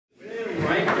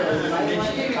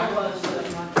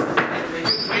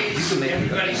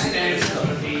Everybody stands for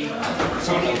the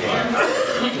photograph.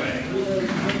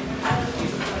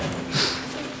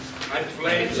 I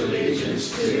pledge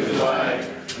allegiance to the flag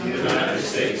of the United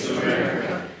States of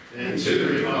America and to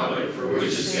the republic for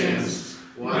which it stands,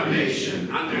 one nation,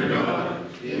 under God,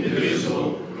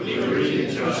 indivisible, with liberty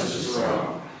and justice for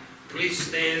all. Please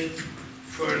stand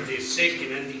for the sick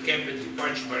and handicapped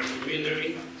departure of our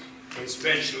community, and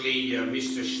especially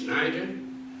Mr. Schneider.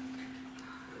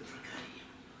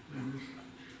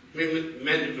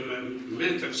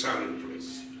 Minute of silence,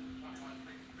 please.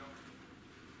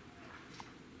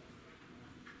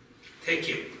 Thank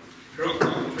you. Roll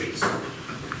call, please.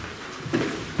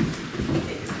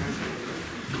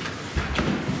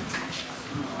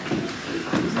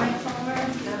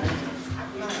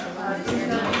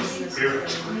 Here.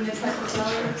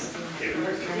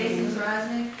 Jason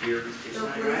Brosnick. Here. Bill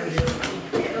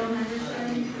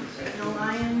Henderson. Bill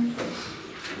Lyons.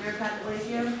 Mayor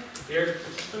DeBlasio. Here.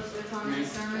 Solicitor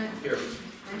McDermott. Here.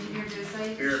 Engineer Joe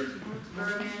Sykes. Here.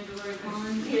 Borough Manager Lori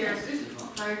Collins. Here.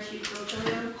 Fire Chief Bill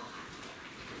Toyo.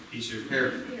 He's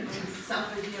here. And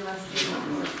Subdivision.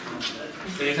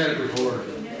 Thank you.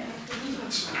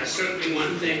 I certainly want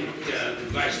to thank the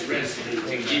Vice President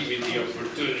to give me the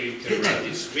opportunity to run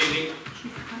this meeting.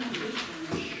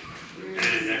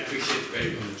 And I appreciate it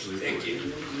very much. Thank you.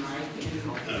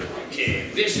 Okay,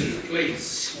 vision,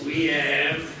 please. We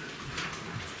have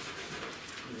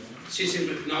Susan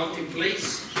McNulty,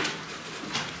 please.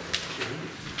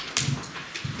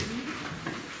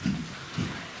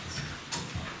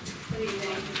 Good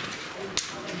evening.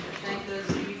 Thank those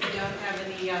of you who don't have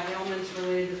any ailments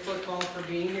related to football for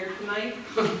being here tonight.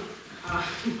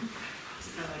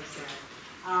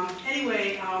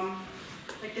 Anyway, I'd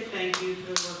like to thank you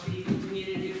for the work that you continue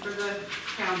to do for the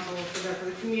council, for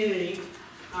the community.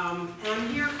 And I'm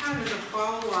here kind of as a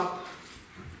follow-up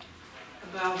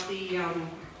about the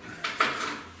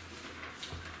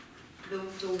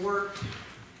work,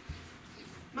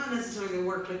 not necessarily the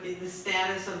work, but the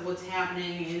status of what's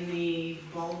happening in the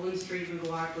Baldwin Street and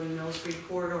Baldwin Mill Street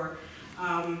corridor.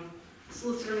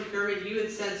 Solicitor McDermott, you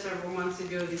had said several months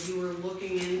ago that you were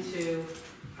looking into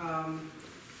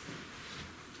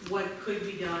what could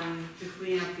be done to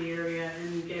clean up the area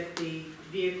and get the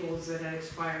vehicles that had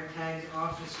expired tags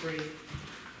off the street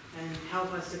and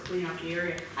help us to clean up the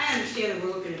area. I understand that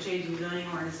we're looking at changing zoning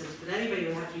ordinances, but anybody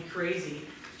would have to be crazy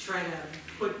to try to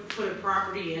put a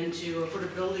property into, or put a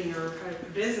building or a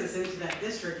business into that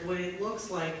district when it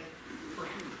looks like,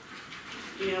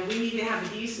 you know, we need to have a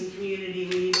decent community.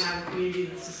 We need to have a community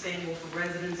that's sustainable for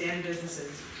residents and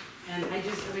businesses. And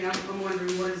I'm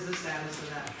wondering, what is the status of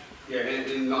that? Yeah,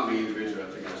 and not me individually, I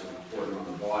think that's important on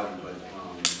the body, but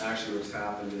actually what's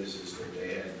happened is that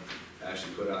they had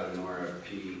actually put out an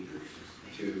RFP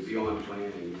to beyond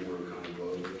planning, more kind of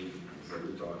globally, that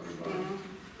we're talking about. Mm-hmm.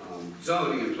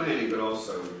 Zoning and planning, but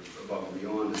also above and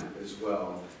beyond that as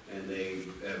well. And they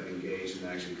have engaged, and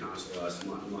actually council last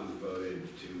month voted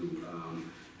to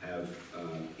have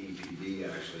EPD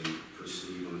actually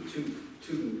proceed on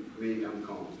two many, I'm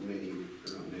calling many,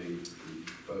 not many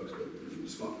folks, but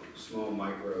small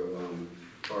micro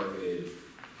targeted,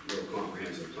 real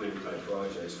comprehensive plan type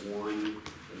projects. One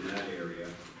in that area,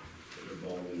 the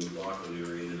Baldwin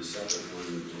area, and then a separate one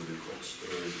in the cold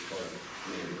storage park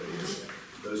neighborhood area.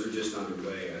 Those are just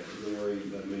underway. I think Lori,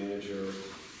 the manager,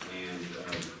 and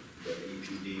the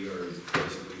EPD are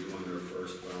basically doing their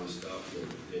first round of stuff.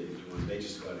 They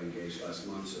just got engaged last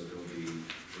month, so they'll be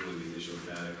doing the initial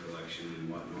data collection and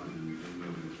whatnot, and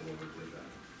moving forward with that.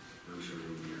 I'm sure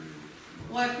we'll be hearing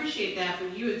more. Well, I appreciate that,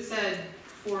 but you had said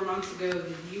 4 months ago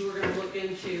that you were going to look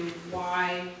into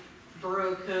why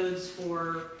borough codes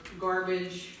for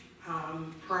garbage,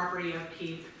 property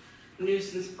upkeep,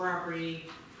 nuisance properties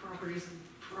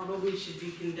probably should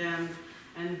be condemned,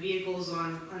 and vehicles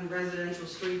on residential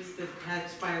streets that had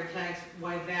expired tags,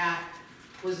 why that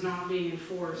was not being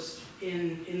enforced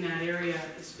in that area,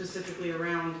 specifically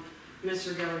around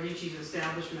Mr. Gallarici's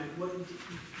establishment. What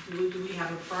do we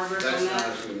have a progress on that? That's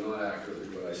actually not accurately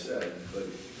what I said, but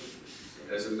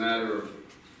as a matter of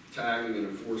tagging and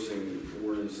enforcing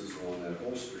ordinances on that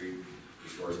whole street,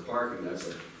 as far as parking, that's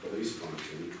a police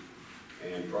function.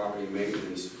 And property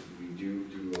maintenance, we do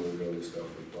ongoing stuff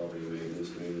with property maintenance,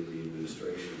 mainly the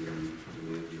administration, and the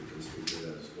manager can speak to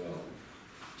that as well.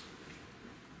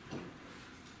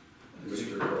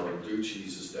 Mr.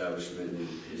 Ducci's establishment and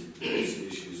his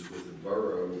issues with the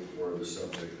borough were the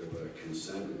subject of a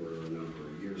consent order a number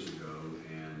of years ago,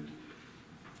 and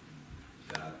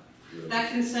that really... That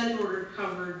consent order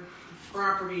covered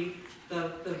property,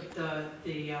 the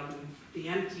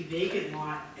empty vacant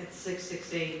lot at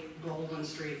 668 Baldwin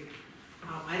Street.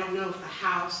 I don't know if the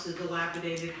house, the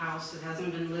dilapidated house that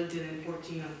hasn't been lived in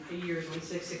 14 years on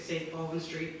 668 Baldwin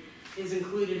Street is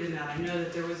included in that. I know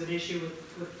that there was an issue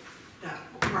with that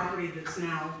property that's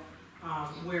now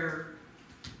where,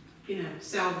 you know,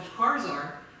 salvaged cars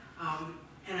are.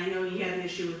 And I know he had an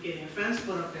issue with getting a fence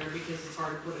put up there because it's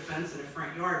hard to put a fence in a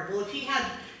front yard. Well, if he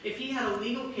had a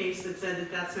legal case that said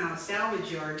that that's not a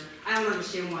salvage yard, I don't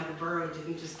understand why the borough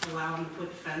didn't just allow him to put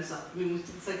the fence up. I mean,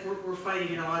 it's like we're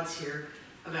fighting at odds here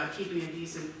about keeping a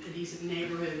decent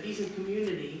neighborhood, a decent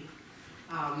community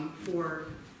for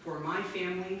my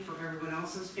family, for everyone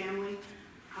else's family.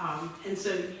 And so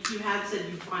you had said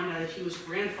you'd find out if he was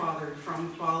grandfathered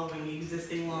from following the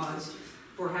existing laws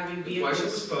for having The vehicles.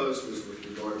 question posed was with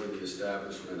regard to the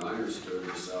establishment. I understood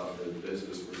the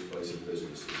business was a place of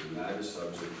businesses, and that is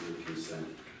subject to a consent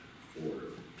order.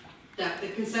 That the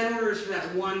consent order is for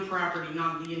that one property,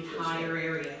 not the entire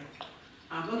area.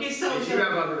 Okay, so If you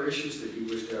have other issues that you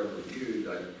wish to have reviewed,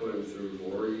 I can put them through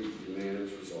Lori, the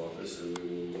manager's office, and we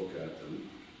will look at them.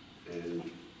 And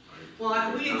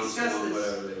we had discussed this.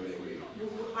 whatever they may be.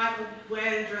 We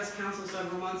had addressed council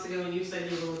several months ago, and you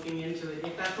said you were looking into it.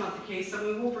 If that's not the case, then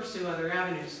we will pursue other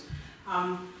avenues.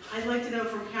 I'd like to know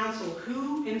from council,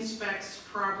 who inspects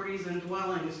properties and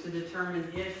dwellings to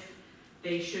determine if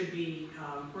they should be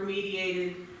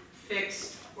remediated,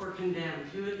 fixed, or condemned?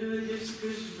 Whose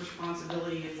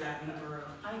responsibility is that in the borough?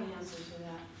 I can answer to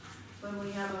that. When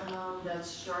we have a home that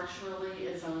structurally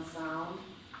is unsound,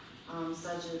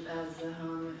 such as the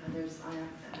home, I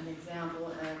have an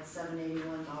example at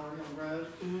 781 Dollar Hill Road.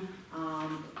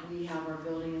 Mm-hmm. We have our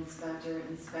building inspector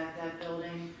inspect that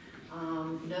building,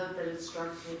 note that it's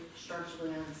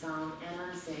structurally unsound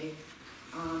and unsafe.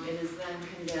 It is then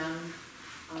condemned.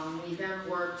 We then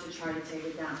work to try to take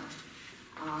it down.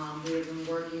 We have been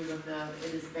working with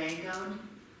it is bank owned,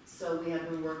 so we have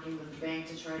been working with the bank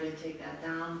to try to take that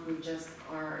down. We just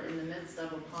are in the midst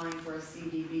of applying for a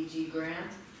CDBG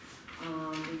grant,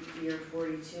 year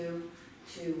 42,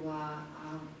 to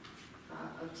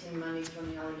obtain money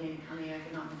from the Allegheny County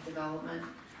Economic Development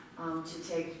to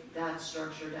take that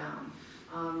structure down.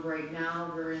 Right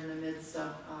now, we're in the midst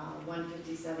of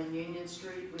 157 Union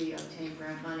Street. We obtained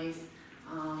grant monies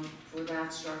for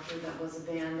that structure that was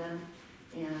abandoned,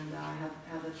 and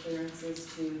have the clearances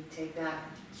to take that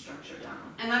structure down.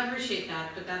 And I appreciate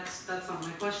that, but that's not my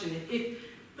question.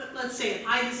 But let's say if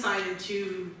I decided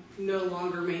to no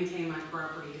longer maintain my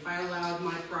property, if I allowed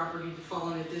my property to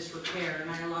fall into disrepair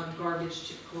and I allowed garbage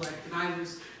to collect, and I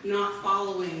was not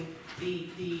following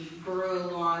the borough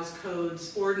laws,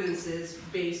 codes, ordinances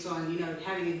based on, you know,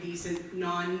 having a decent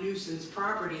non-nuisance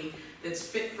property that's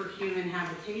fit for human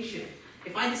habitation.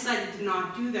 If I decided to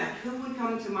not do that, who would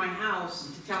come to my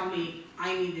house to tell me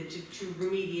I needed to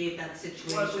remediate that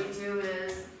situation? What we do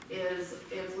is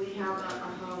if we have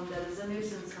a home that is a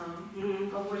nuisance home,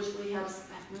 Mm-hmm. of which we have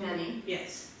many,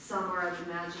 Yes. some are at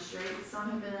the magistrate,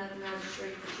 some have been at the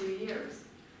magistrate for 2 years.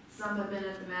 Some have been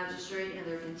at the magistrate and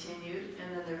they're continued,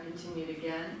 and then they're continued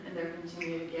again, and they're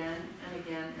continued again, and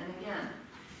again, and again.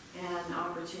 And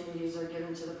opportunities are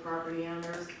given to the property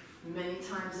owners many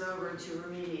times over to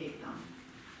remediate them.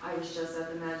 I was just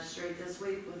at the magistrate this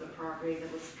week with a property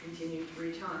that was continued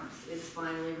 3 times. It's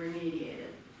finally remediated.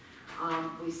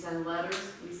 We send letters,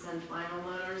 we send final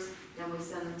letters, then we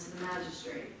send them to the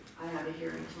magistrate. I have a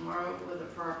hearing tomorrow with a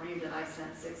property that I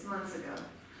sent 6 months ago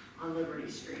on Liberty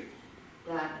Street.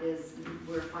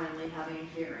 We're finally having a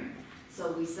hearing.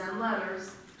 So we send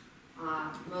letters.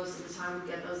 Most of the time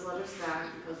we get those letters back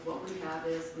because what we have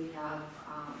is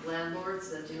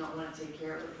landlords that do not want to take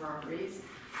care of the properties,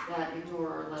 that ignore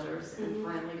our letters and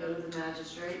finally go to the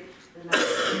magistrate. The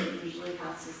magistrate usually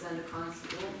has to send a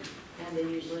constable, and they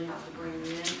usually have to bring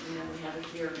them in, and then we have a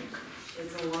hearing.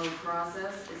 It's a long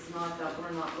process. It's not that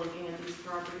we're not looking at these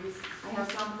properties. I have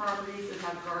some properties that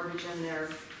have garbage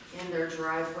in their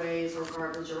driveways or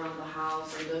garbage around the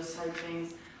house or those type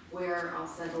things, where I'll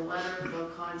send a letter, they'll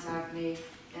contact me,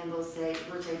 and they'll say,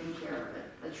 we're taking care of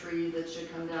it. A tree that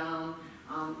should come down,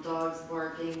 dogs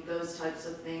barking, those types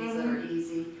of things that are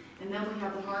easy. And then we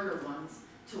have the harder ones,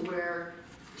 to where,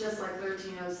 just like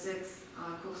 1306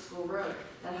 Cook School Road,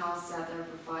 that house sat there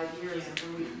for 5 years,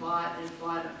 and we fought and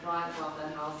fought and fought about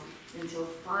that house until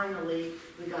finally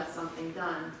we got something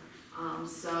done.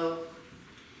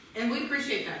 And we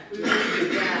appreciate that. We really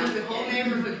do. Yeah. The whole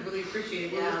neighborhood really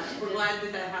appreciate it. Yeah. We're glad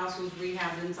that house was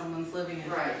rehabbed and someone's living in it.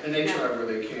 Right. And they try where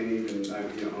they can't even,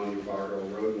 on the Borough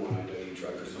Road one, I know you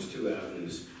try, because there's 2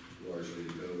 avenues largely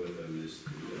to go with them, is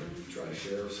you try to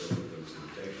share some of those and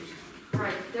take those.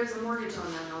 Right, there's a mortgage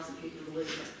on that house if you can believe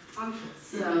it. I'm sure.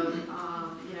 So,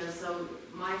 so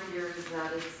my fear is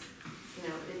that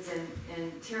it's in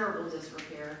terrible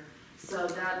disrepair. So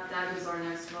that is our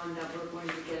next one that we're going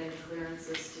to be getting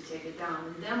clearances to take it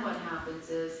down. And then what happens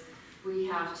is we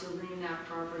have to lien that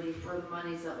property for the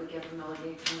monies that we get from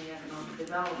Allegheny County Economic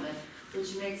Development,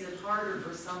 which makes it harder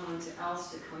for someone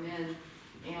else to come in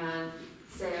and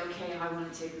say, okay, I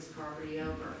want to take this property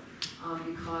over.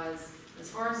 Because as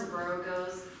far as the borough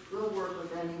goes, we'll work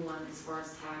with anyone as far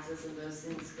as taxes and those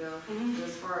things go. But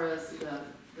as far as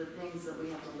the things that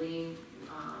we have to lien,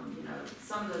 you know,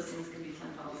 some of those things can be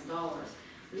 $10,000.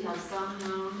 We have some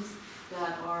homes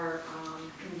that are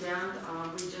condemned.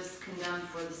 We just condemned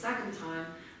for the second time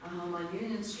a home on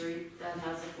Union Street that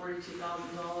has a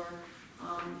 $42,000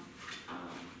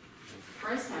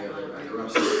 price tag on it right They're now.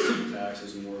 upset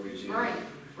taxes, mortgage.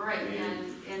 Right,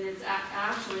 and it's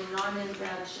actually not in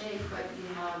bad shape, but you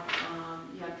have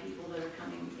people that are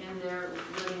coming in there,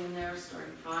 living in there,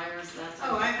 starting fires, that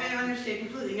type of thing. I understand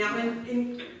completely. Now,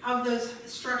 in of those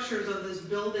structures, of those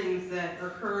buildings that are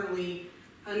currently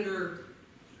under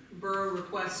borough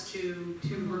requests to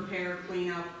repair,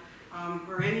 clean up,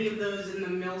 are any of those in the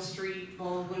Mill Street,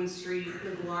 Baldwin Street,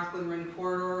 the McLaughlin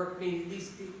corridor? I mean,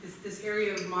 this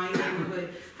area of my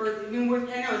neighborhood, I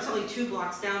know it's only 2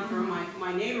 blocks down from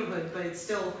my neighborhood, but it's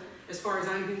still, as far as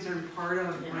I'm concerned, part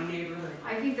of my neighborhood.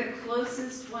 I think the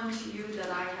closest one to you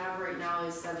that I have right now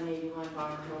is 781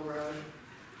 Borough Hill Road.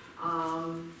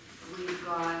 We've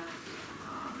got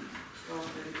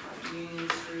 1235 Union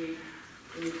Street.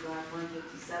 We've got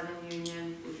 157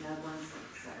 Union. We have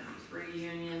 173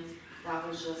 Union. That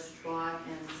was just bought,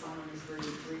 and someone is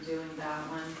redoing that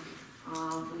one.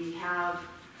 We have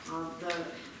the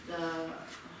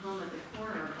home at the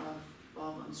corner of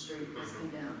Baldwin Street was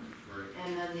condemned.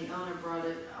 And then the owner brought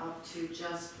it up to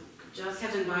just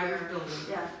Kevin Byer's where, building.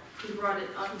 yeah, he brought it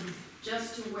up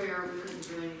just to where we couldn't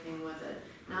do anything with it.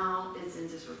 Now it's in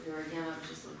disrepair again. I was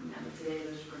just looking at it today.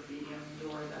 There's graffiti on the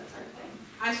door, that type of thing.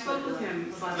 I spoke with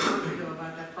him about a month ago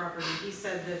about that property. He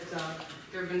said that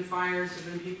there have been fires, there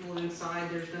have been people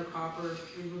inside, there's no copper,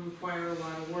 it would require a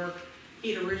lot of work.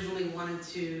 He had originally wanted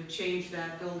to change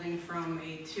that building from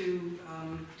a two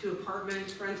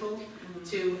apartment rental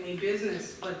to a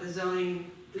business, but the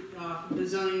zoning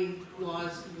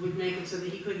laws would make it so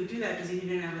that he couldn't do that because he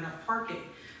didn't have enough parking.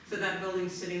 So that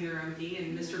building's sitting there empty,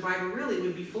 and Mr. Bieber really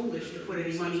would be foolish to put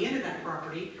any money into that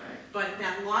property. But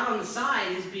that lot on the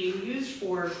side is being used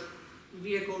for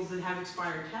vehicles that have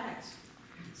expired tags.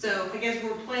 So I guess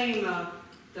we're playing we're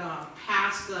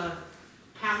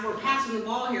passing the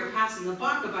ball here, passing the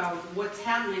buck about what's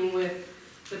happening with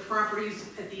the properties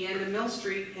at the end of Mill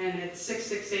Street and at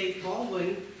 668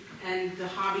 Baldwin, and the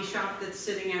hobby shop that's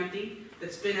sitting empty,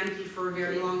 that's been empty for a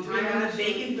very long time, and the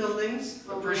vacant buildings.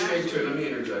 Appreciate too, let me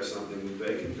interject something, with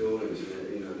vacant buildings,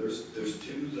 you know, there's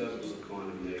 2 levels of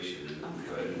condemnation.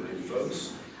 And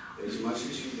folks, as much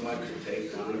as you'd like to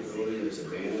take down a building that's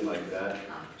abandoned like that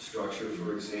structure,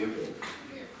 for example,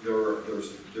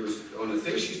 there's on the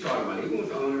things she's talking about, even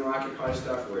with owner-occupied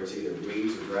stuff where it's either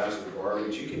weeds or grass or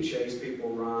garbage, you can chase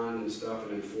people around and stuff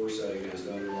and enforce that against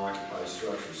owner-occupied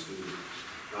structures.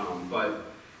 But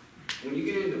when you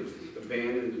get into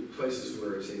abandoned places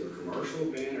where it's either commercial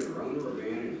abandoned or owner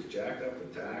abandoned, it's jacked up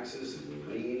with taxes and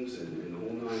liens and the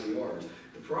whole 9 yards.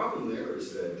 The problem there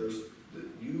is that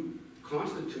you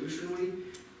constitutionally,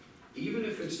 even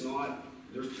if it's not,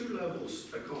 there's 2 levels.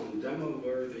 I call them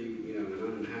demo-worthy, you know, and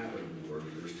uninhabitable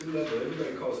worthy. There's 2 levels.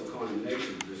 Everybody calls it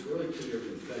condemnation, but there's really 2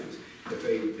 different things. If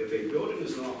a building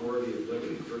is not worthy of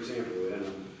living, for example,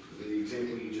 the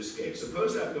example you just gave,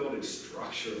 suppose that building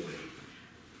structurally,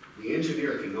 the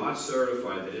engineer cannot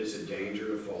certify that it's a danger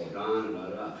to fall down,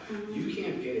 You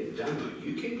can't get it done.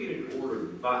 You can get it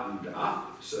ordered buttoned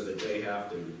up so that they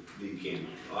can't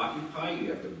occupy. You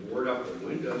have to board up the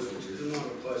windows, which is not a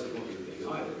pleasant looking thing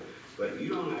either. But we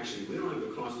don't have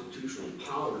the constitutional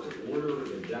power to order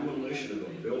the demolition of a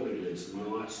building that's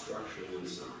not structurally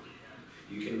sound.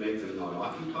 You can make them not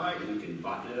occupy and you can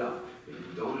button it up, but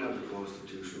you don't have the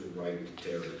constitutional right to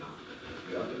tear it down.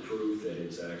 You have to prove that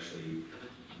it's actually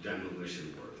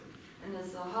demolition worthy. And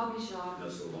as the hobby shop,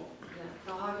 That's the law. yeah,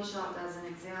 the hobby shop as an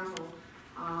example,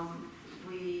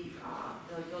 the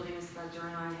building inspector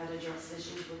and I had addressed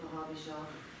issues with the hobby shop.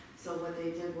 So what they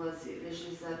did was the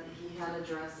issues that he had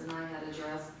addressed and I had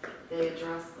addressed, they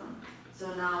addressed them.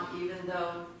 So now even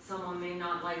though someone may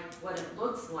not like what it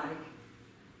looks like,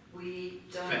 we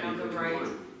don't have the right.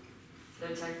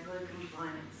 They're technically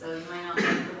compliant. So you might not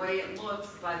like the way it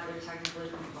looks, but they're technically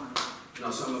compliant.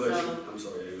 Now some of those, I'm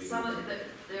sorry. Some of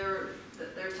they're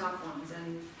tough ones,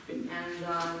 and you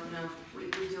know, we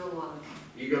do a lot of them.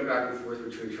 You go back and forth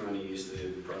between trying to use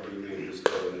the property maintenance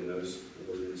code and those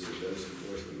ordinances, those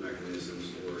enforcement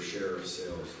mechanisms, or sheriff's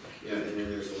sales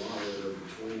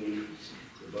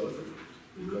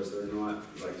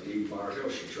Bar Hill,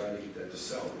 she tried to get that to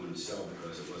sell, it wouldn't sell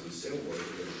because it wasn't sale worthy,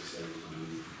 but at the same time,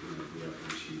 we have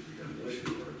to achieve the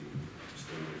demolition worthy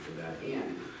standard for that.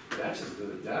 And that's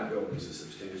that building's a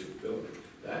substantial building.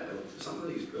 Some of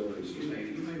these buildings, you may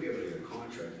be able to get a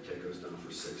contract to take those down for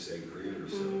 $6-8 grand or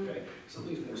so, okay? Some of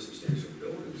these more substantial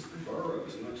buildings, the borough,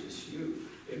 as much as you,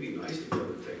 it'd be nice to be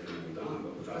able to take them all down,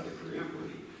 but without the grant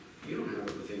money, you don't have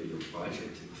it within your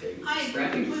budget to take. I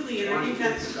agree completely, and I think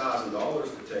that's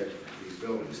 $50,000 to take these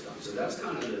buildings down, so that's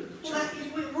kind of the. Well,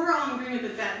 we're all in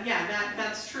agreement that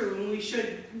that's true, and we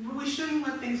shouldn't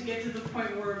let things get to the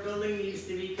point where a building needs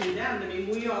to be condemned. I mean,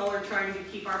 we all are trying to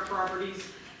keep our properties,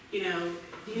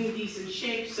 in decent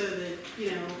shape so that, we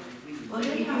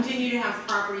can continue to have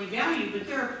property value, but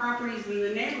there are properties in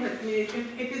the neighborhood. I mean,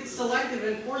 if it's selective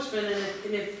enforcement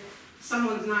and if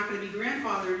someone's not gonna be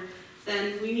grandfathered,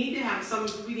 then we need to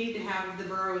have the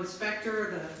borough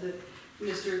inspector,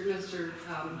 Mr.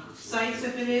 Sykes,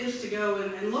 if it is, to go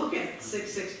and look at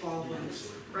 66 Baldwin.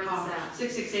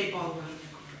 668 Baldwin.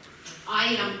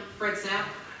 I am Fred Sapp.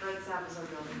 Fred Sapp is our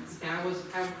building inspector.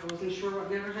 I wasn't sure,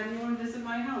 I've never had anyone visit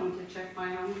my home to check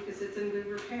my home because it's in good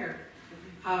repair.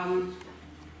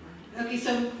 Okay,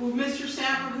 so with Mr.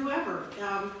 Sapp or whoever,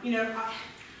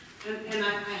 and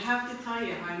I have to tell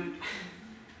you,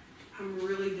 I'm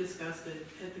really disgusted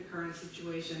at the current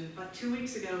situation. But 2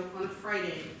 weeks ago, on a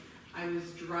Friday, I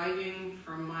was driving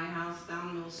from my house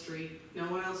down Mill Street, no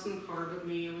one else in the car but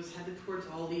me. I was headed towards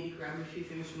Aldi to grab a few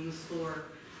things from the store.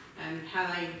 And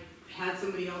had I had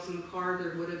somebody else in the car,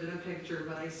 there would have been a picture,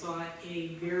 but I saw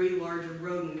a very large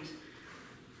rodent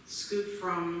scoot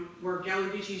from where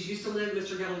Gallardice's used to live,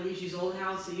 Mr. Gallardice's old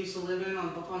house he used to live in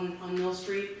on Mill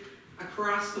Street,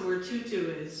 across to where Tutu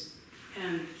is.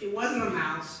 And it wasn't a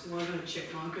mouse, it wasn't a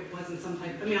chipmunk, it wasn't some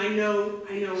type, I know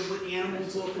what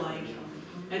animals look like,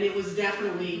 and it was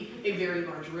definitely a very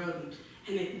large rodent.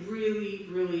 And it really,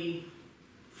 really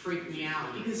freaked me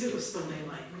out because it was still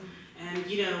daylight. And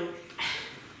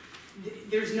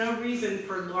there's no reason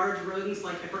for large rodents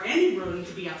like that, for any rodent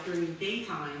to be out during the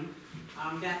daytime.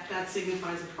 That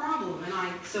signifies a problem. And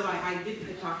I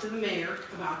talked to the mayor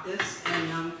about this,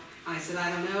 and I said, I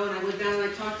don't know. And I went down and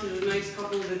I talked to the nice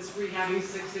couple that's rehabbing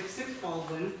 666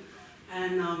 Baldwin,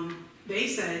 and they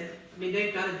said,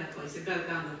 they've got that place, they've got it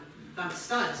down to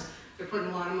studs. They're putting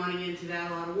a lot of money into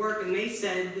that, a lot of work, and they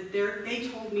said that they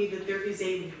told me that there is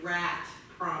a rat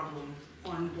problem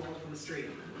on Baldwin Street.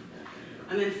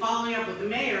 And then following up with the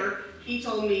mayor, he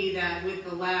told me that with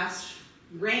the last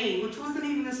rain, which wasn't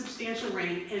even a substantial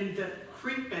rain, and the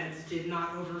creek beds did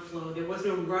not overflow, there was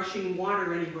no rushing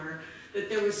water anywhere, that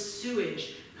there was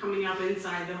sewage coming up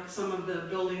inside some of the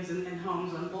buildings and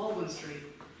homes on Baldwin Street.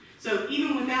 So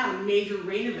even without a major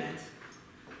rain event,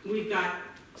 we've got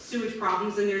sewage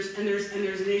problems, and there's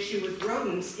an issue with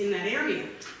rodents in that area.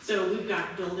 So we've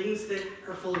got buildings that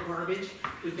are full of garbage,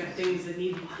 we've got things that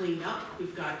need to be cleaned up,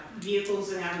 we've got vehicles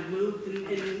that haven't moved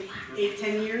in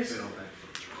 8-10 years.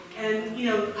 And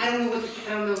I don't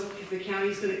know if the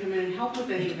county's going to come in and help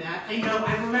with any of that.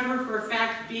 I remember for a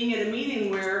fact being at a meeting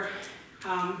where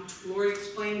Lori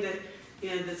explained that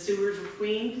the sewers were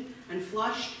cleaned and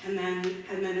flushed, and then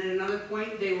at another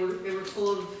point they were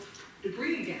full of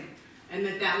debris again, and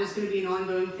that was going to be an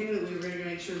ongoing thing, that we were going to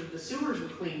make sure that the sewers were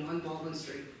clean on Baldwin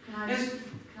Street. Can I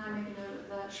make a note of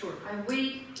that? Sure. And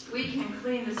we can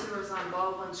clean the sewers on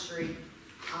Baldwin Street,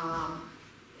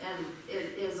 and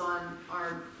it is on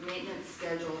our maintenance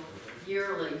schedule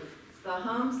yearly. The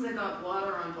homes that got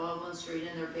water on Baldwin Street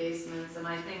in their basements, and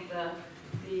I think the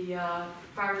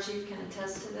fire chief can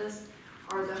attest to this,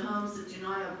 are the homes that do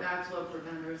not have backflow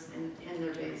preventers in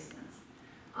their basements.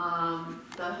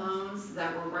 The homes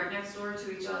that were right next door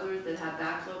to each other that had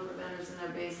backflow preventers in their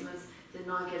basements did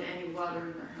not get any water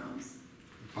in their homes.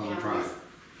 Bone Drive.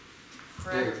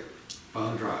 Correct.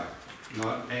 Bone Drive.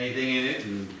 Not anything in it,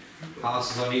 and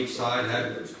houses on each side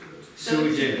had So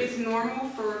sewage in it. it's normal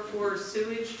for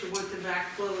sewage to want to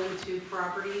backflow into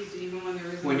properties even when there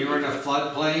isn't. When you're in a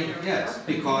floodplain, yes,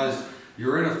 because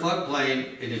you're in a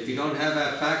floodplain, and if you don't have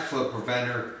that backflow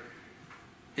preventer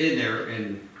in there,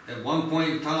 and at one point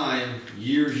in time,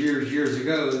 years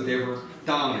ago, they were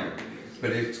down there.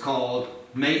 But it's called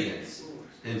maintenance,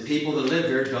 and people that live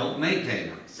there don't maintain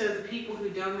them. So the people who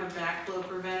don't have backflow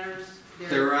preventers,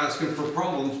 They're asking for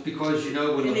problems because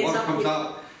when the water comes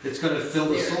out, it's going to fill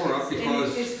the sewer up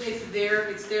because it's their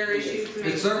issue to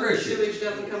make it's their sure issue. sewage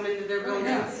doesn't come into their buildings.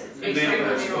 Yes. Make Many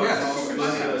sure of those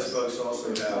everybody- folks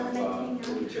also have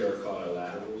little terracotta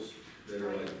laterals that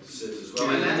are like sits as well.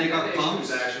 And then they got that pumps.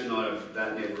 issue is actually not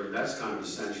that neighborhood. That's kind of a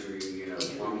century,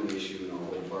 plumbing issue in the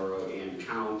whole borough and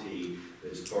county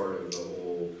that's part of the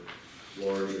whole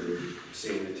larger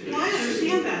sanitary. Well, I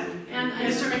understand that, And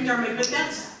Mr. McDermott, but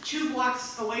that's 2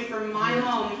 blocks away from my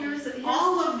home.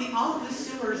 All of the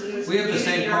sewers in this We have the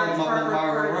community same are- problem up on are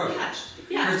Borough Road. attached.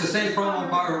 Yeah. There's the same problem on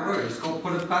Baldwin Road. Just go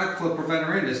put a backflow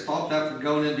preventer in to stop that from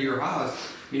going into your house.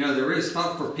 You know, there is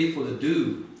stuff for people to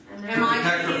do. And Am I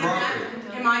protect gonna need the a property.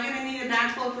 am I gonna need a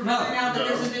backflow preventer No. now that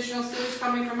there's additional sewage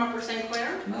coming from Upper St.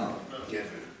 Clair? No, Yeah.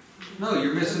 no,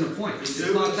 you're missing the point. It's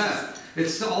not that.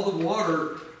 It's all the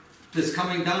water that's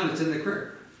coming down that's in the creek.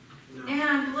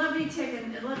 And let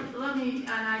me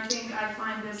and I think I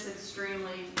find this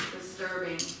extremely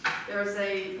disturbing. There's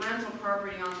a rental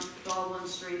property on Baldwin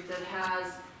Street that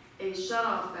has a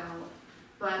shut-off valve,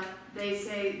 but they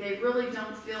say they really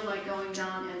don't feel like going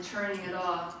down and turning it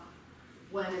off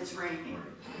when it's raining.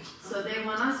 So they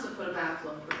want us to put a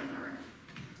backflow preventer in.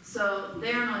 So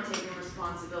they're not taking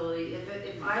responsibility.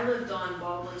 If I lived on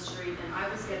Baldwin Street and I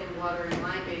was getting water in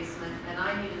my basement and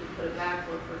I needed to put a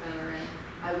backflow preventer in,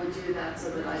 I would do that so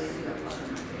that I didn't get water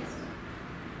in my basement.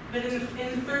 But in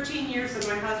the 13 years that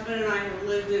my husband and I have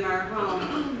lived in our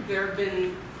home, there have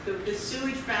been, the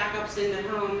sewage backups in the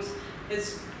homes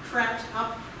has crept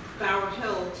up Bower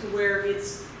Hill to where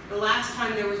it's, the last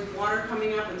time there was water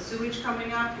coming up and sewage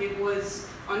coming up, it was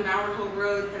on Bower Hill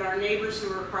Road and our neighbors who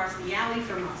were across the alley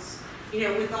from us. You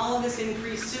know, with all of this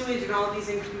increased sewage and all of these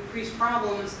increased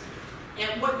problems,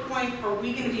 at what point are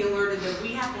we going to be alerted that we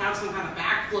have to have some kind of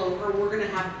backflow or we're going to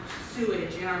have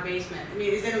sewage in our basement? I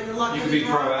mean, is it a luck? You can be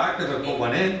proactive and put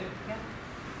one in.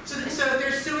 So if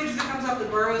there's sewage that comes up, the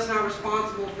borough is not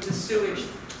responsible for the sewage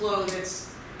flow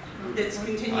that's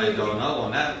continuing. I don't know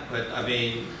on that, but I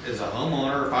mean, as a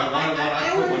homeowner, if I wanted one,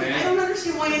 I'd put one I in. don't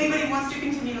understand why anybody wants to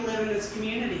continue to live in this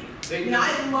community. You know,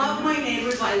 I love my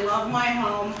neighbors, I love my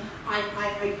home, I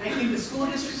think the school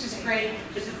district is great,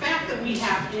 but the fact that we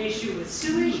have an issue with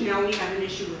sewage, now we have an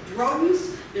issue with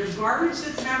rodents, there's garbage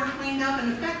that's never cleaned up,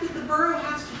 and the fact that the borough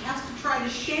has to try to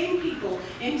shame people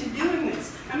into doing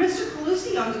this. Now, Mr.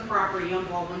 Colussy owns a property on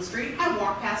Baldwin Street. I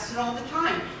walk past it all the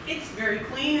time. It's very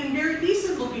clean and very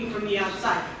decent looking from the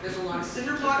outside. There's a lot of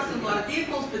cinder blocks and a lot of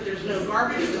vehicles, but there's no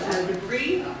garbage, there's no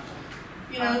debris.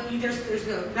 You know, there's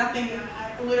nothing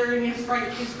littering his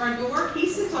front door. He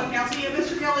sits on council. You know,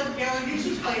 Mr.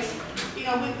 Gallarducci's place. You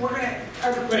know, we're gonna.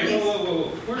 Wait, whoa.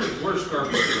 Where's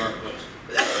garbage in our place?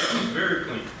 It's very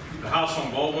clean. The house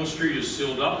on Baldwin Street is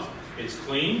sealed up. It's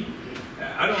clean.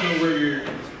 I don't know where you're.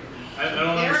 I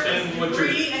don't understand what you're. There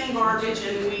is debris and garbage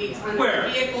and weeds on Where?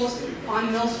 vehicles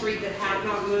on Mill Street that have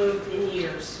not moved in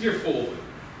years. You're full of it.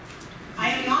 I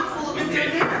am not full of it. They're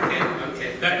there.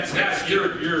 Okay. That's you're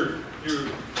out of You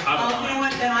know line.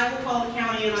 what, then I will call the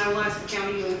county and I will ask the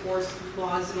county to enforce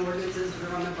laws and ordinances that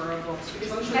are on the borough books.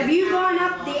 Because I'm sure Have the you county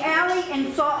gone up the alley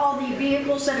and saw all the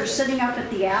vehicles that are sitting up at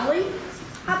the alley?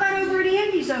 How about over at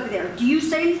Andy's over there? Do you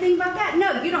say anything about that?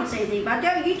 No, you don't say anything about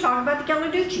that. You talk about the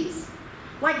Gallarducci's.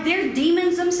 Like they're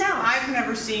demons themselves. I've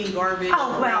never seen garbage.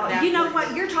 Oh, well, you know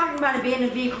what? You're talking about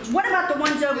abandoned vehicles. What about the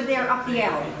ones over there up the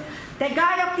alley? That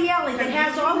guy up the alley that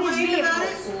has all his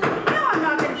vehicles. No, I'm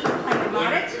not going to complain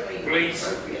about it. Please.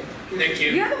 Thank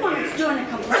you. You're the one that's doing the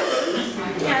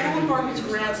complaining. Yeah, I don't want garbage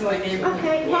rats in my neighborhood.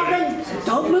 Okay, well then,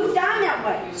 don't move down that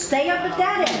way. Stay up at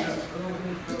that end.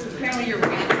 Apparently you're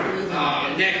rats are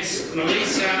moving. Next,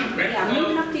 Melissa Yeah,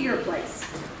 moving Redford, up to your place.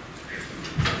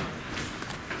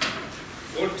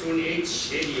 428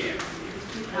 Shady Avenue.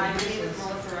 Hi, my name is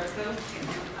Melissa Redford.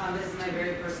 This is my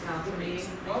very first council meeting.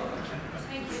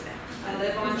 Thank you. I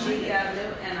live on Shady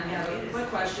Avenue, and I have a quick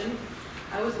question.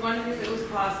 I was wondering if it was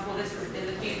possible, this is in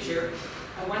the future,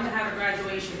 I wanted to have a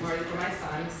graduation party for my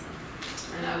son,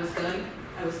 and I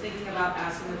was thinking about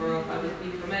asking the borough if I would be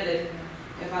permitted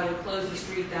if I would close the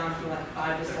street down for like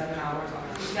 5 to 7 hours on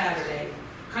a Saturday.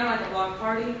 Kind of like a block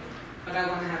party, but I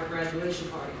want to have a graduation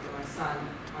party for my son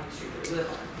on the street that we live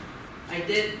on. I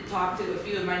did talk to a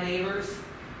few of my neighbors.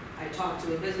 I talked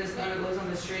to a business owner who lives on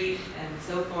the street, and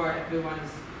so far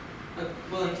everyone's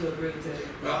willing to agree to.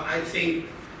 Well, I think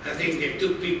there are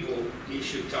two people you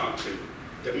should talk to,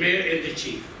 the mayor and the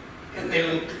chief. And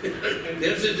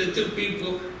those are the two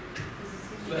people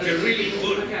that can really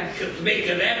make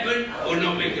it happen or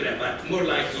not make it happen. More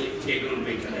likely, they're going to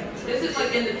make it happen. This is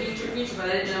like in the future, but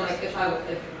I didn't know like if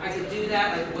I could do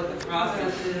that, like what the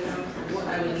process is, what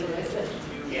I would need to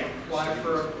do. Yeah. Apply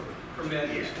for a permit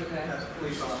Okay. at the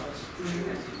police office, and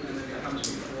then it comes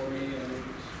before me and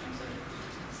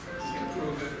we can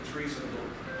prove if it's reasonable.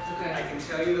 I Okay. can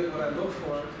tell you that what I look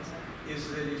for is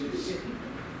that it is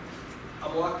a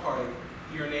block party.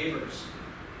 Your neighbors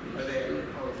are there,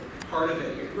 or part of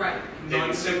it. Right.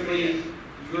 Not simply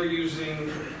you're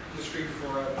using the street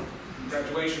for a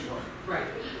graduation party. Right.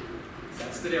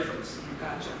 That's the difference.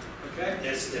 Gotcha. Okay?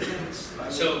 That's the difference.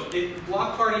 So,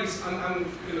 Block parties,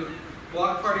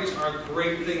 block parties are a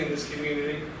great thing in this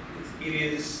community. It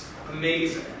is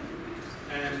amazing.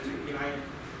 And, I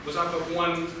was up at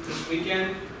one this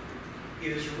weekend.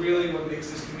 It is really what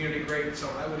makes this community great. So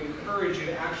I would encourage you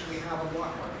to actually have a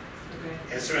block party. Okay.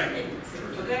 that's right.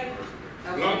 Okay.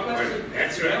 That was my Block party, question.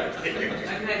 that's right. Okay,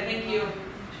 thank you.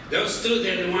 Those two,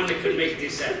 they're the one that could make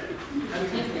this happen.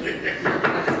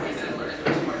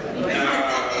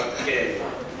 Okay.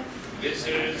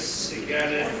 Visitors, you got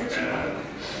it.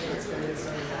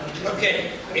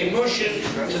 Okay, a motion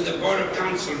to the Board of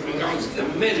Council regards the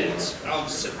minutes of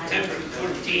September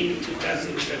 14,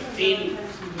 2015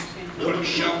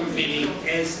 workshop meeting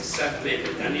as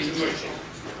submitted. I need a motion.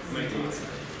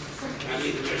 I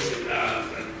need a motion.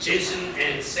 Jason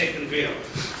and second Bill.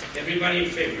 Everybody in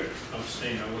favor? I'm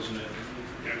saying I wasn't at.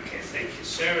 Okay, thank you,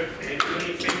 sir.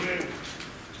 Everybody in favor?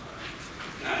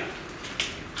 Aye.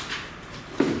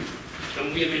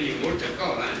 Don't give any more to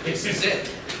go, huh? This is it.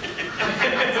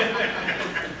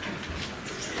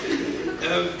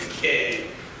 Okay.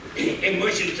 A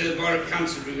motion to the Board of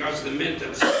Council regards the minutes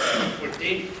of September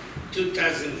 14,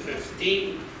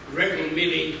 2015, regular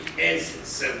meeting as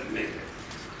submitted.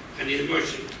 I need a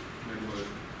motion.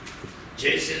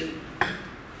 Jason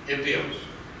and Bill.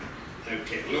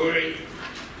 Okay, Lori.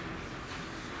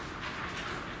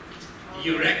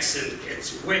 Your accent,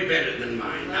 it's way better than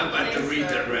mine. How about to read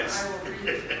the rest? I will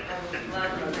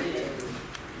gladly read it.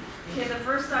 Okay, the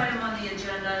first item on the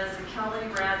agenda is the Kelly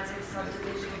Radzik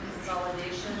Subdivision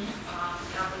Consolidation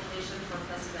application for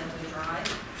Pesavento Drive.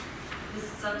 This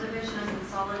subdivision and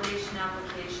consolidation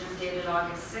application dated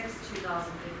August 6,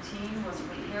 2015 was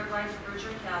prepared by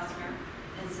Richard Kastner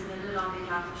and submitted on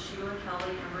behalf of Sheila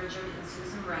Kelly and Richard and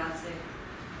Susan Radzik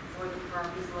for the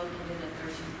properties located at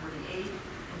 1348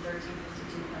 and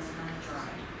 1352 Pesavento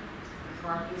Drive. The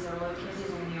properties are located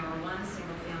in the R1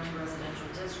 single-family residential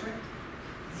district,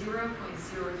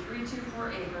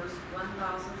 0.0324 acres,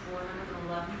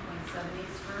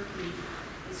 1,411.78 square feet.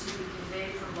 This should be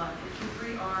conveyed from lot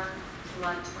 53R to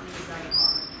lot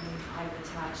 27R. And I've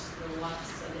attached the lots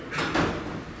so that you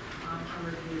can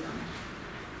review them.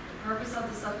 The purpose of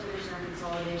the subdivision and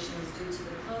consolidation is due to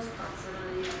the close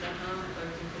proximity of the home at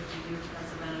 1352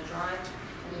 Pesavento Drive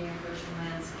and the encroaching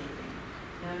landscaping.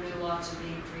 No new lots are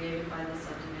being created by the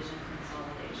subdivision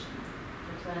consolidation.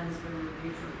 The plan has been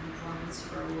reviewed for conformance to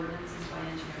our ordinances by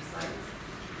engineer sites.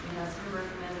 It has been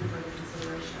recommended for the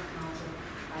consideration of council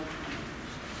by the planning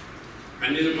commission. I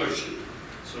need a motion.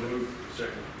 So moved.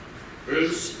 Second.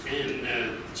 Bruce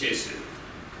and Jason.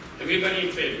 Everybody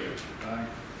in favor? Aye.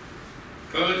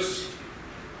 Opposed?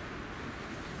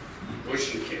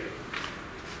 Motion carried.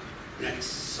 Next,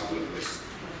 solid waste.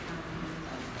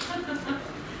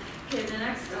 Okay, the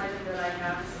next item that I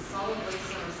have is the solid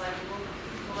waste and recyclable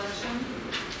collection.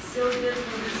 Sealed bids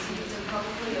were received and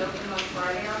publicly opened on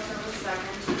Friday, October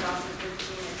 2nd,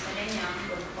 2015 at 10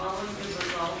 a.m. with the following bid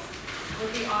results,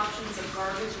 with the options of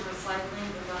garbage and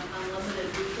recycling with an unlimited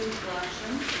weekly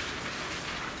collection,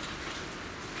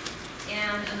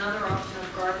 and another option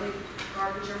of garbage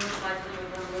and recycling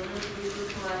with unlimited weekly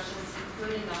collections,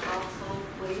 including the household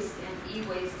waste and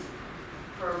e-waste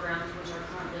programs which are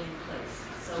currently in place.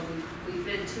 So we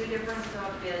bid two different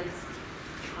bids,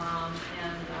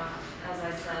 and as I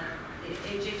said, the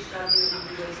HHW and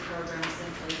e-waste program is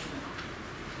in place now.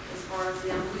 As far as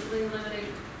the weekly limited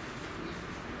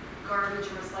garbage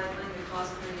and recycling, the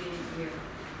cost per unit year.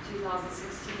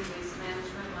 2016 waste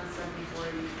management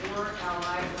 174.84,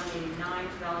 Allied 189,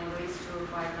 Valley Waste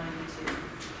 205.92.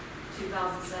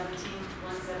 2017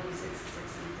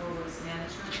 176.64 waste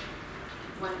management,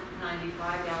 195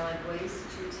 Allied Waste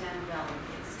 210 Valley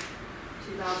Waste.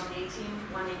 2018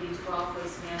 180.12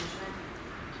 waste management,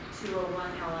 201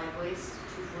 Allied Waste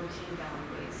 214 Valley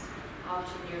Waste.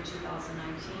 Option year 2019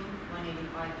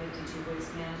 185.52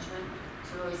 waste management,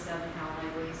 207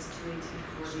 Allied Waste,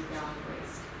 218.40 Valley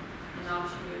Waste. In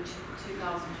option year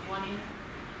 2020,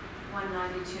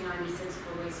 192.96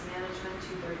 for waste management,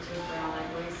 213 for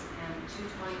Allied Waste, and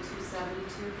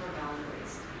 222.72 for Valley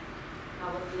Waste.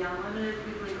 Now with the unlimited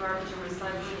weekly garbage and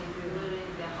recycling, including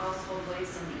the household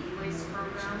waste and the e-waste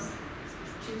programs,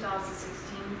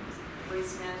 2016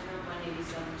 waste management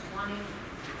 187.20,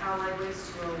 Allied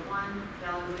Waste 201,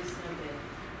 Valley Waste no bid.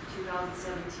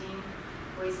 2017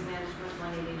 waste management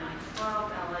 189.12,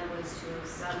 Allied Waste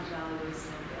 207, Valley Waste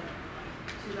no bid.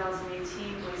 2018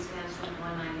 waste management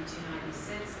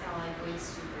 192.96, Allied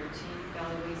Waste 213,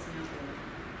 Valley Waste no bid.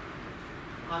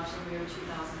 Option year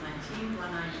 2019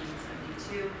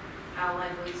 198.72,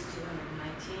 Allied Waste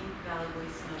 219, Valley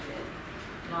Waste no bid.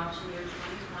 And option year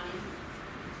 2020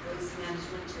 Waste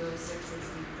Management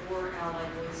 20664,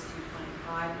 Allied Waste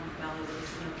 225, and Valley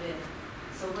Waste no bid.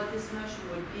 So what this motion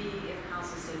would be, if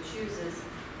council so chooses,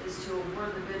 is to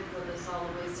award the bid for the solid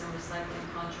waste and recycling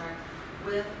contract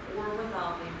with or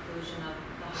without the inclusion of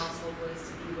the household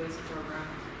waste and e-waste program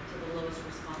to the lowest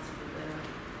responsible bidder.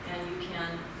 And you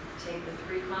can take the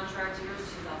 3 contract years,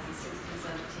 2016,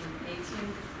 17, and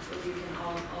 18, or you can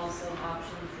also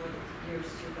option for the years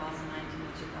 2019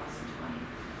 and 2020.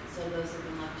 So those have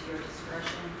been left to your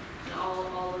discretion. And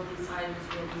all of these items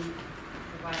will be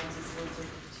provided to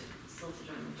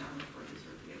Solicitor McDermott for his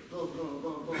review.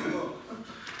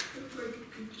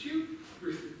 Could you?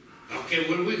 Okay,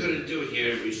 what are we gonna do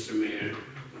here, Mr. Mayor?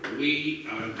 We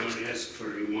are gonna ask for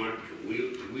remark,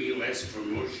 we'll ask for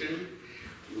motion,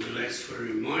 we'll ask for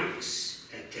remarks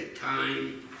at that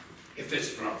time, if it's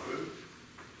proper.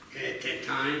 At that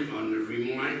time, on the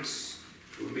remarks,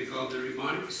 we'll make all the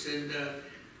remarks, and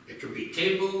it could be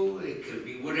table, it could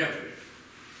be whatever.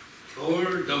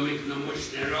 Or don't make no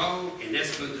motion at all, and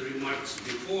as for the remarks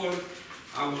before,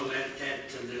 I will add that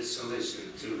to the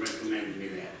solicitor to recommend me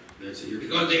that. That's it.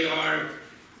 Because they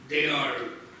are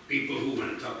people who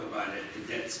want to talk about it, and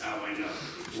that's how I know.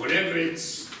 Whatever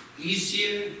it's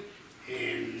easier,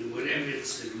 and whatever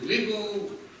it's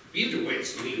legal, either way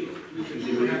it's legal. You can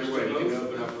do it either way. You can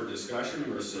open up for discussion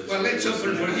or... Well, let's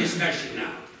open for discussion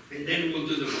now, and then we'll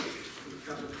do the motion.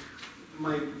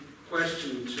 My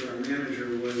question to our manager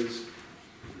was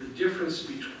the difference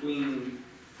between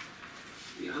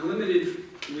the unlimited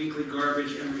weekly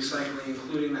garbage and recycling,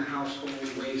 including the household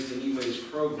waste and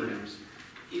e-waste programs.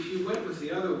 If you went with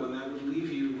the other one, that would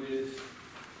leave you with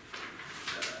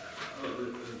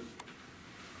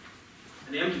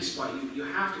an empty spot. You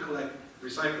have to collect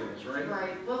recyclables, right?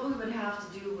 Right, what we would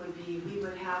have to do would be, we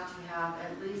would have to have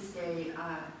at least a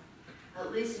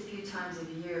few times a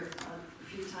year,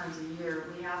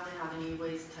 we have to have an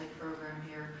e-waste type program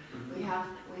here. We have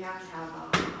to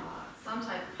have some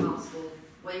type of household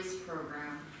waste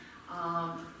program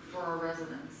for our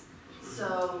residents.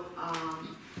 So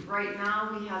right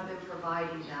now we have been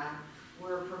providing that.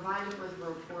 We're provided with a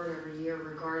report every year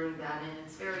regarding that, and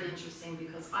it's very interesting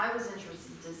because I was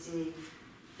interested to see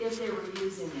if they were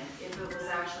using it, if it was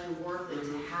actually worth it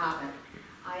to have it.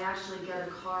 I actually get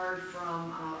a card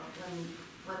from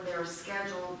when they're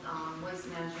scheduled, Waste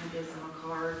Management gives them a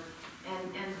card,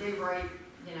 and they write,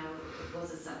 you know,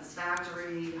 was it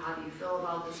satisfactory, how do you feel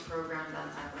about this program,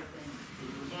 that type of thing.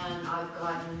 And I've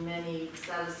gotten many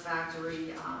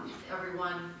satisfactory,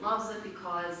 everyone loves it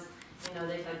because, you know,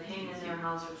 they've had paint in their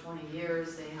house for 20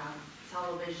 years, they have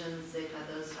televisions, they've had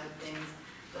those type of things.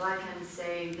 But I can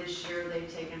say this year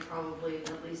they've taken probably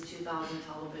at least 2,000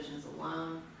 televisions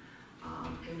alone,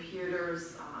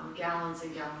 computers, gallons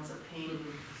and gallons of paint,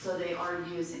 so they are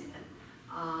using it.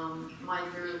 My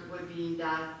group would be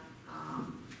that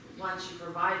once you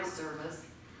provide a service,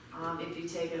 if you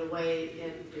take it away,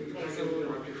 it makes it a little...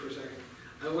 interrupt you for a second.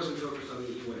 I wasn't focused on the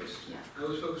e-waste. Yeah. I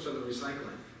was focused on the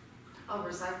recycling. Oh,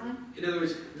 recycling? In other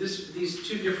words, these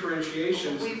two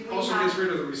differentiations We also have- gets rid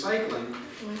of the recycling.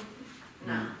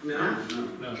 No. No? No,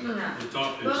 No. the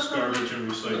top is Both of them- garbage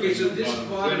and recycling. Okay, so this Bottom.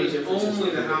 body is only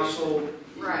the household.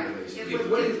 Right.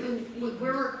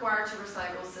 We're required to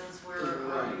recycle since we're a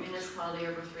Right. municipality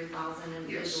over 3,000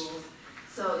 individuals.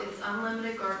 So it's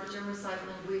unlimited garbage and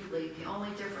recycling weekly. The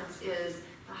only difference is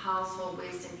the household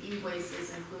waste and e-waste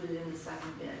is included in the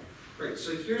second bid. Right,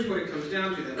 so here's what it comes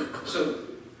down to then. So,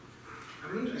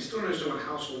 I still don't understand what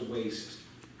household waste.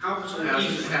 Household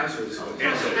Hazardous.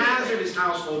 hazardous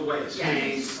household waste.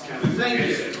 Yes. Thank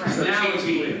you. Right. So Now it's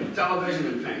TV, clear. television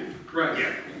and paint. Right,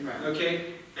 Yeah,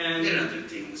 okay, and and other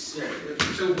things.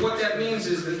 so what that means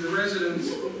is that the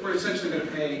residents, we're essentially gonna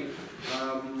pay,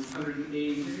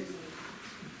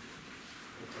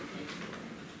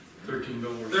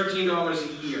 $13 $13.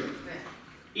 a year.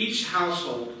 Each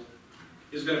household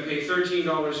is gonna pay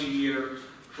 $13 a year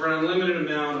for an unlimited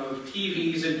amount of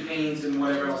TVs and paints and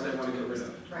whatever else they wanna get rid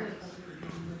of. Right.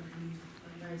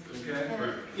 Okay?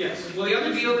 Right. Yes, well, the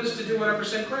other deal is to do what Upper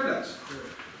St. Clair does,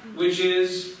 which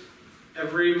is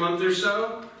every month or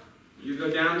so, you go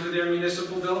down to their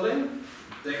municipal building,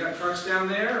 they got trucks down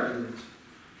there, and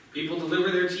people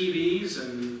deliver their TVs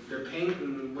and their paint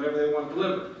and whatever they want to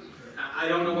deliver. I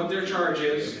don't know what their charge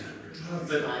is,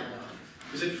 but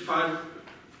is it $5?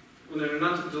 Well, they're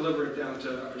not to deliver it down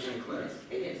to Upper St. Clair.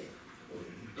 It is.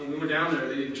 And we were down there,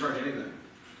 they didn't charge anything.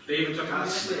 They even took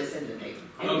us. Put us in the paper.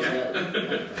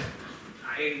 Okay.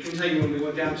 I can tell you when we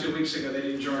went down 2 weeks ago, they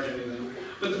didn't charge anything.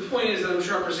 But the point is that I'm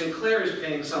sure Upper St. Clair is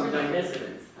paying We're something. not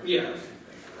residents. Yeah.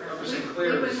 Upper St. We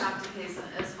Clair would is. have to pay some,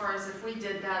 as far as if we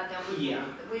did that, then Yeah.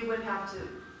 we would have to,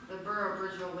 the Borough of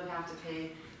Bridgeville would have to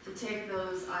pay to take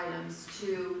those items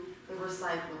to the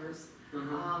recyclers,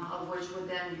 of which would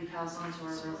then be passed on to our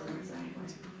residents anyway.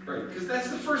 Right, because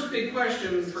that's the first big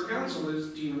question for council is,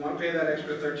 do you want to pay that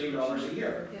extra $13 a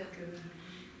year?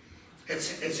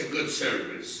 It's a good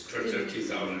service for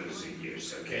 $13 a year,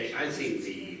 okay? I think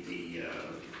the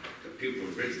people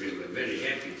of Bridgeville are very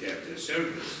happy to have the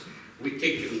service. We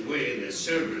take away the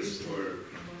service for,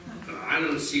 I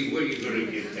don't see where you're gonna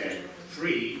get that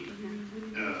free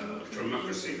from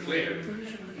Upper St. Clair.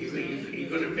 You're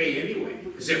gonna pay anyway.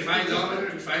 Is it $5?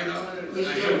 $5? If you're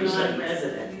not a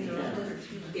resident,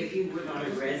 if you were not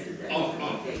a resident, Oh,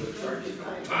 they would charge you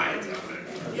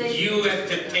 $5. You have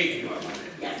to take one.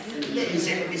 Yes.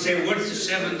 Is it worth the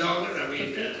 $7? I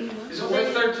mean, Is it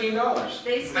worth $13?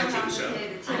 They still I have think to so. pay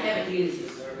the I ticket. haven't used the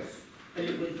service, but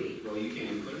it would be Well, you can't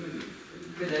even put them in.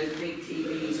 for those big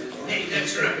TVs. hey,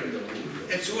 that's right.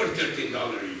 It's worth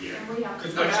 $13 a year. And we have to.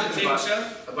 Because Don't what you happened think so?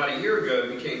 about a year ago,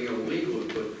 it became illegal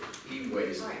to put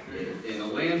e-waste Right. in a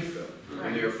landfill, Right.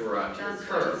 and therefore out to the That's what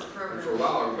curb. it's programmed. And for a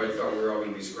while, everybody thought we were all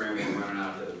gonna be scrambling running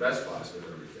out to the best spots with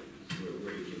everything,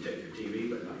 where you can take your TV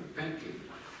but not your pen can.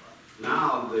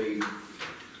 Now, the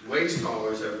waste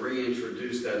haulers have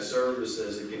reintroduced that service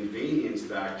as a convenience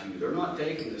back to you. They're not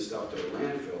taking this stuff to a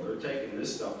landfill, they're taking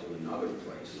this stuff to another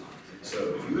place.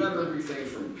 So if you have everything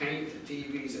from paint to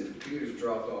TVs and computers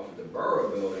dropped off at the Borough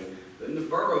building, then the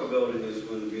Borough building is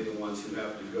going to be the ones who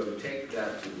have to go take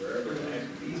that to wherever the heck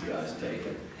these guys take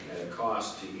it at a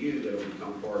cost to you that will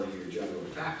become part of your general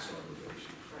tax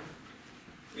obligation.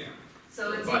 Yeah.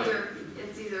 So it's But-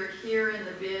 either here in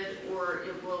the bid, or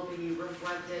it will be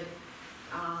reflected,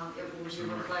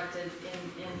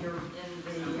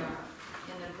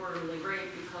 in the quarterly rate,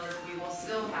 because we will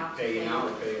still have to Pay pay. now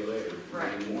or pay later,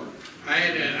 Right. pay more. I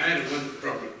had one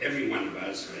problem, every one of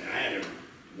us, I had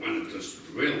one of those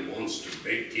real monster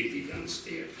big TV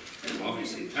downstairs. And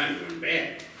obviously time went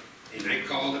bad. And I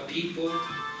called the people, I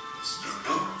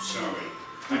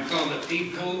called the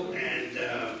people and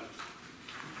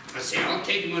I said, I'll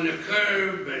take them on the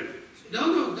curb, but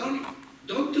no,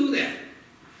 don't do that.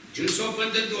 Just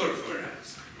open the door for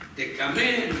us. They come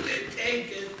in, they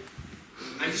take it.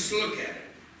 I just look at it.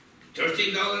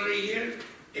 $13 a year,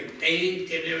 and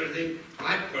paint and everything.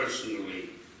 I personally,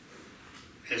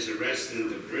 as a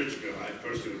resident of Bridgeville, I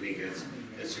personally think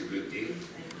that's a good deal.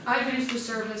 I've used the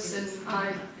service and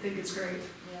I think it's great.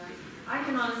 Yeah. I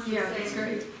can honestly Yeah, say. it's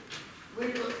great. We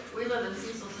live in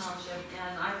Cecil Township,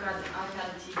 and I've had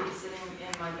a TV sitting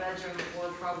in my bedroom for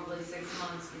probably 6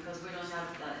 months because we don't have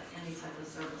any type of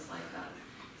service like that.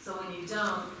 So when you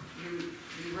don't, you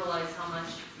realize how much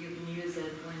you can use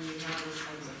it when you have those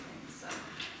types of things, so.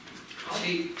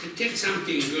 See, to take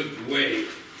something good away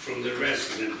from the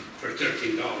resident for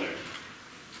 $13,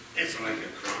 that's like a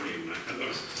crime. I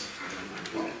don't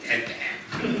want that.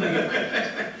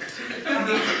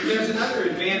 There's another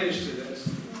advantage to this.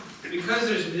 Because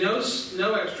there's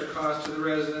no extra cost to the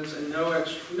residents and no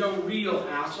real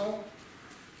hassle,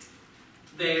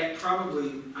 they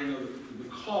probably, I know,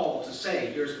 would call to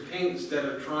say, here's the paint, instead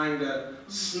of trying to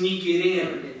sneak it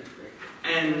in.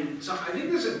 And so I think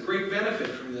there's a great benefit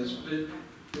from this, but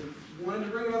wanted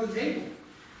to bring it on the table.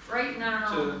 Right now,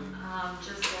 So- I'm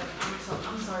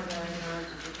sorry that I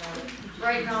interrupted you, Patty.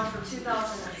 Right now, for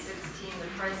 2016, the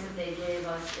price that they gave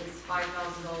us is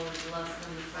 $5,000 less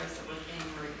than the price that we're paying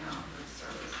right now for the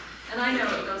service. And I know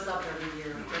it goes up every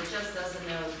year, it just doesn't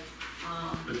know.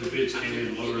 But the bids came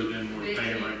in lower than we're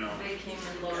paying right now. They came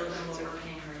in lower than what we're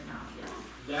paying right now, yeah.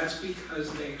 That's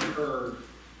because they heard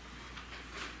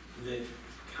that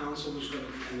council was going to,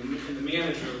 and the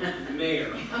manager, the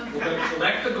mayor, we're going to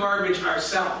collect the garbage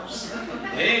ourselves.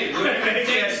 Hey,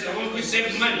 we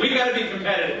save money. We got to be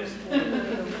competitive.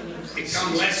 It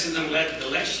comes less than the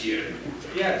last year.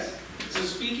 Yes. So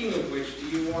speaking of which, do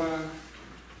you want to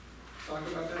talk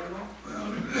about that at all?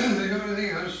 Well, the only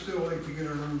thing, I'd still like to get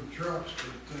our own trucks,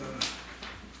 but,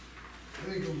 I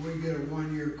think if we get a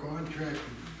 1-year contract to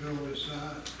fill this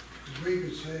out, 'cause we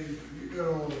could save, you got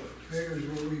all the figures,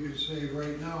 what we could save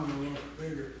right now in a rough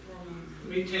figure.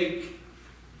 Let me take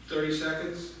 30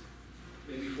 seconds,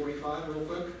 maybe 45 real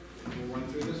quick, and we'll run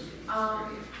through this.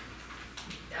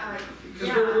 Because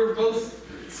Yeah. we're both,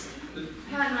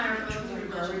 Pat and I are both pretty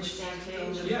much on the same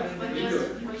page, Yeah, which we is, do.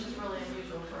 which is really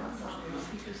unusual for us,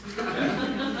 obviously.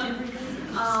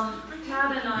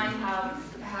 Pat and I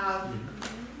have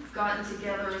gotten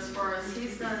together as far as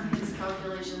he's done his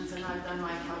calculations and I've done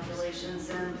my calculations,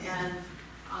 and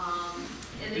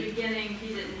in the beginning,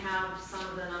 he didn't have some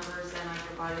of the numbers, and I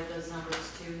provided those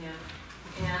numbers to him.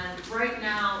 And right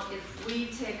now, if we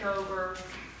take over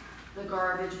the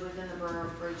garbage within the Borough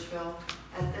of Bridgeville,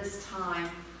 at this time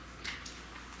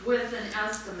with an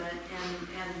estimate,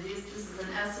 and this is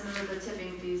an estimate of the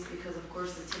tipping fees, because of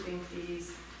course the tipping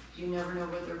fees, you never know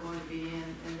what they're going to be,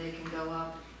 and they can go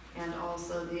up, and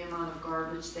also the amount of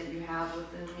garbage that you have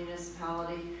within the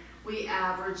municipality. We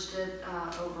averaged it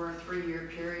over a 3-year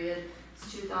period.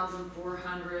 It's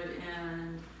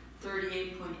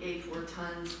 2,438.84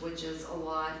 tons, which is a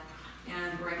lot.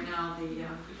 And right now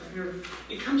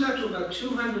It comes out to about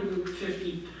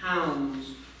 250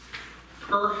 pounds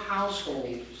per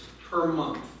household per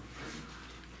month.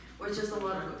 which is a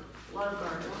lot of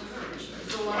garbage.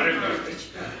 It's a lot of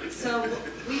garbage. So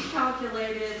we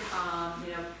calculated,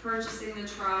 purchasing the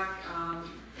truck,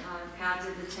 Pat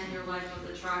did the 10-year life of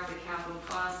the truck, the capital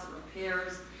costs, the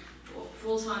repairs,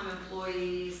 full-time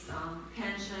employees,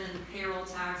 pension, payroll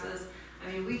taxes.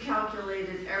 I mean, we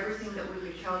calculated everything that we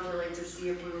could calculate to see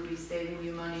if we would be saving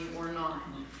you money or not.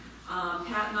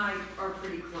 Pat and I are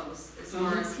pretty close. As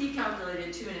far as he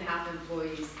calculated 2.5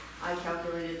 employees, I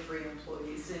calculated 3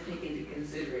 employees. So take into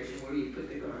consideration where you put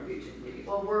the garbage and maybe.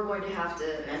 Well, we're going to have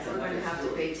to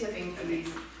pay tipping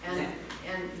fees, and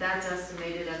that's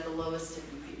estimated at the lowest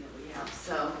tipping fee that we have.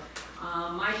 So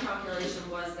my calculation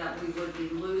was that we would be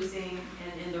losing,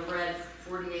 and in the red,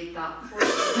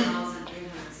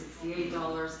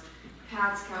 $48,868.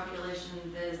 Pat's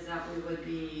calculation is that we would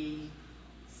be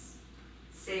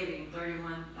saving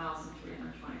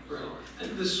 $31,324.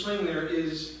 And the swing there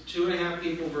is 2.5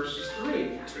 people versus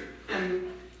 3.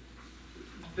 And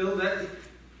Bill, that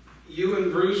you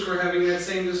and Bruce were having that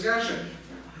same discussion.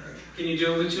 Can you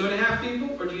do it with 2.5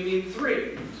 people, or do you need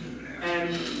 3?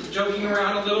 And joking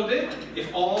around a little bit,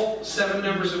 if all 7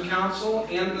 members of council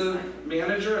and the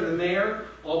manager and the mayor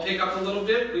all pick up a little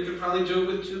bit, we could probably do it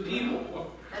with 2 people, or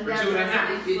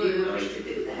 2.5. Did you agree to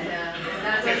do that? Yeah,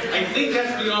 I think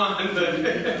that's beyond the. and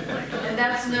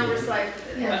that's no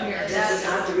recycling. That's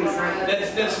not the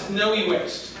recycling. That's no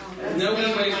e-waste. No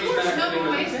e-waste was back in.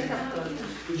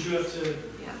 Would you have to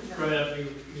write up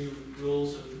new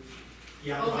rules and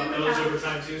yap about those over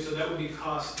time too? So that would be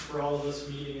cost for all of us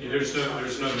meeting. Yeah, there's no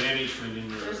management in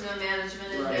there. There's no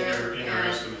management in Right. there. In our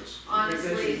estimates.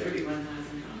 Honestly,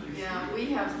 $31,000. yeah, we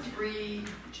have 3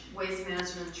 waste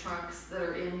management trucks that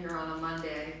are in here on a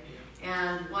Monday,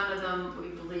 and one of them, we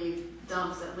believe,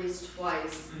 dumps at least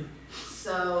twice.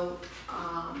 So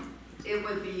it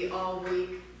would be all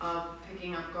week of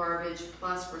picking up garbage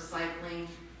plus recycling,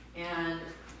 and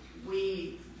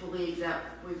we believe that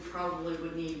we probably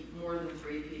would need more than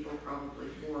 3 people, probably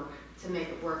 4, to make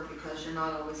it work, because you're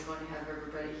not always going to have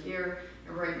everybody here.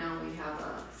 And right now we have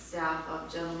a staff of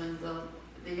gentlemen.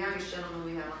 The youngest gentleman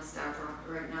we have on staff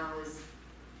right now is,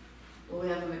 well, we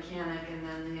have a mechanic, and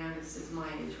then the youngest is my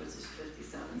age, which is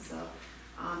 57. So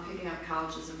picking up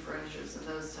couches and furniture and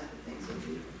those type of things would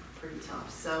be pretty tough.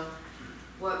 So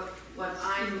what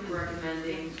I'm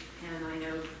recommending, and I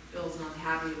know Bill's not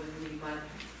happy with me, but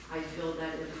I feel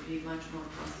that it would be much more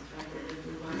cost effective if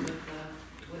we went with the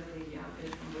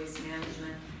bid from Waste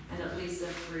Management, and at least a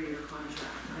 3-year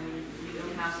contract. I mean, you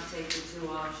don't have to take the 2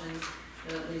 options,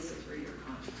 but at least a 3-year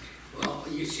contract. Well,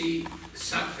 you see,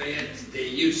 Suffolk, they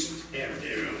used to have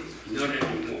their own, not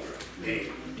anymore. They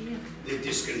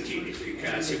discontinued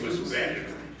because it was better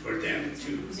for them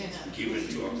to give it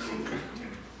to a contractor.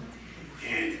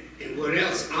 And what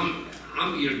else?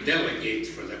 I'm your delegate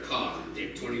for the COG,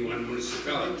 the 21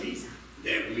 municipalities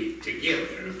that we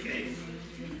together, okay?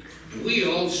 We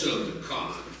also, the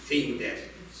COG, think that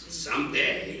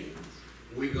someday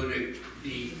we're gonna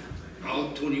be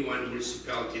all 21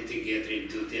 municipalities together and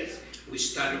do this. We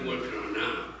started working on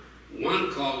now. One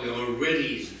COG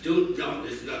already is doing, no,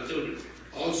 it's not doing it.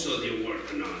 Also they're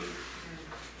working on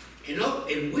it.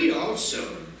 And we also,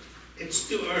 it's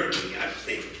too early, I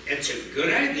think. It's a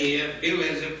good idea. Bill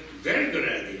has a very good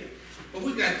idea. But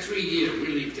we got 3 years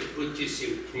really to put this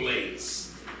in place.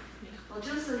 Well,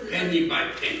 just as Penny by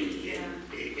penny. And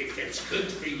if it's good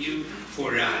for you,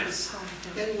 for us,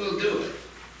 then we'll do it.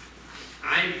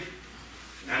 I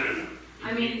don't know.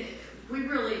 I mean, we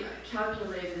really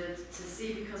calculated it to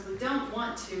see, because we don't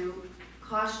want to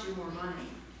cost you more money.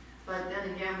 But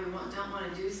then again, we don't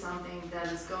want to do something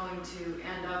that is going to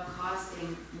end up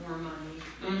costing more money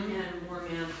and more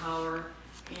manpower.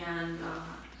 And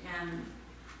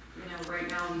right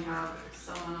now we have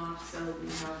someone off, so we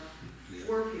have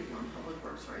 4 people in Public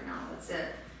Works right now. That's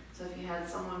it. So if you had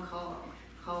someone call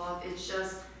up, it's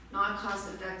just not cost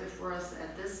effective for us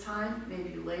at this time.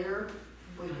 Maybe later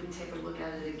we can take a look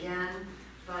at it again.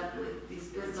 But these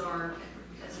bids are,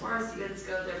 as far as the bids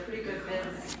go, they're pretty good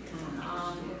bids,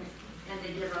 and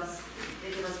they give us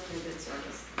pretty good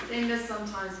service. They miss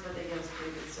sometimes, but they give us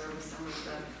pretty good service and we've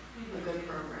got a good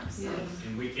program, so.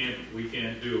 And we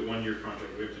can't do a one-year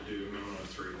contract, we have to do a minimum of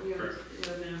 3, We have correct?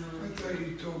 a minimum I of thought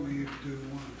you told me you'd do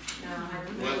one. No, I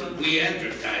didn't. Well, we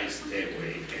advertised that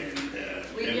way, and.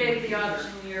 We gave the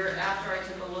option year, after I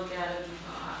took a look at it,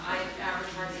 I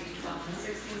advertised it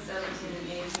 2016, 17,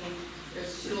 and 18.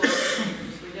 There's 2 option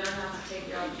years. We don't have to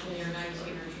take the option year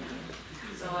 19 or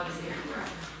 20. So obviously, you're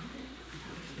correct.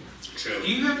 So,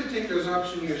 Do you have to take those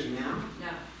option years now? No.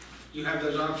 You have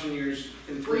those option years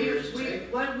in 3 years to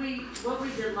take? What we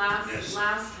did Yes.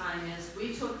 last time is,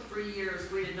 we took 3 years,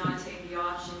 we did not take the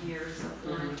option years of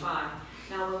 4 and 5.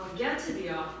 Now, when we get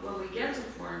to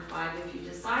 4 and 5, if you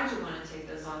decide you want to take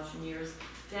those option years,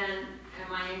 then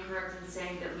am I incorrect in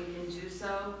saying that we can do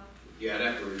so? Yeah, I'd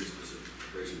have to read the specific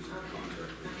provisions of the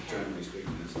contract, but generally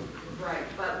speaking, that's not correct. Right,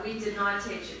 but we did not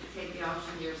take the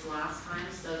option years last time,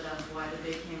 so that's why the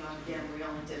bid came up again. We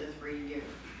only did a 3-year.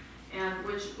 And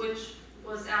which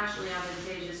was actually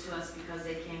advantageous to us because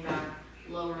they came back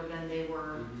lower than they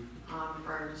were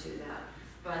prior to that.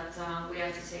 But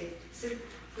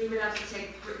we would have to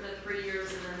take the 3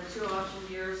 years and then the 2 option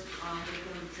years. We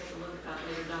can take a look at that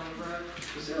later down the road.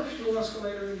 Is there a fuel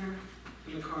escalator in here,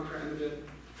 in the contract, in the bid?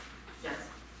 Yes.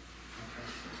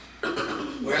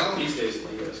 well, These days, it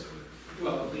is.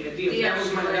 Well, the idea, that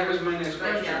was my next Oh,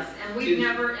 question. yes, and we've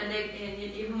never, and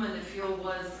even when the fuel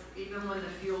was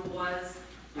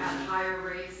at higher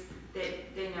rates, they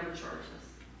never charged us.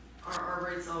 Our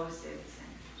rates always stayed the same.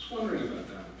 Just wondering about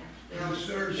that. Yeah, they always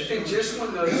I think just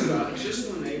when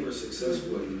they were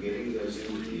successful in getting those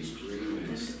into these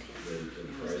agreements, the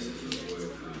prices of oil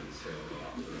kind of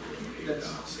tailed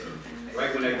off. So,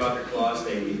 right when they got the clause,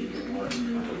 they needed to more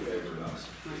favored us.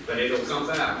 But it'll come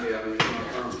back, yeah, I mean,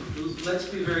 Let's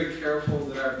be very careful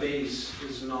that our base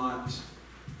is not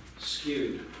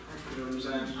skewed. You know what I'm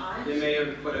saying? They may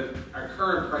have put our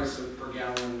current price per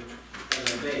gallon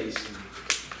as a base.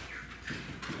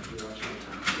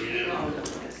 you know,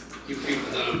 you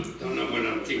people don't know what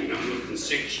I'm thinking. I'm looking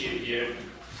 6 years yet.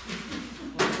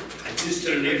 I just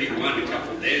turned 81 a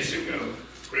couple of days ago.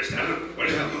 Chris, I don't know what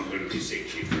the hell I'm going to be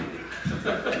 6 years from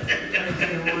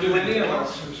now. Do any of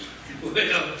us? Well,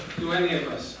 Do any of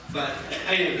us? but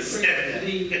I understand that.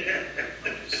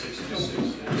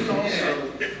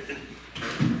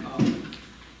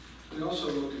 We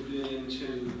also looked a bit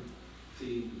into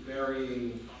the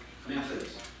varying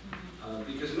methods,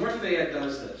 because North Fayette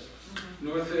does this.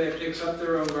 North Fayette picks up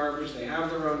their own garbage, they have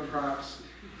their own trucks,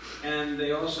 and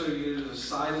they also use a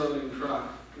side-loading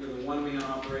truck with a one-man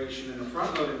operation and a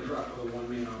front-loading truck with a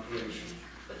one-man operation.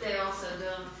 But they also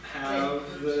don't.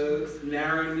 Have the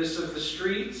narrowness of the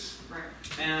streets Right.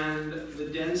 and the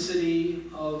density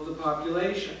of the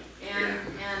population. And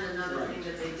another thing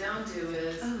that they don't do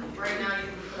is, right now you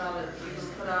can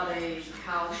put out a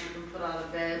couch, you can put out a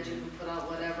bed, you can put out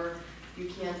whatever. You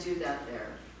can't do that there.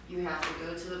 You have to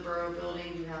go to the borough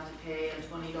building, you have to pay a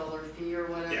 $20 fee or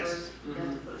whatever. Yes. You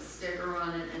have to put a sticker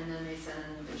on it, and then they send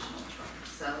an additional truck.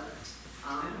 So,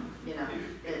 you know,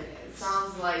 it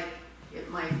sounds like it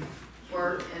might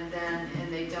work, and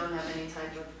they don't have any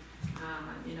type of,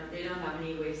 you know, they don't have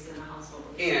any waste in the household.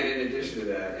 And in addition to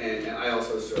that, and I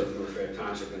also serve North Fayette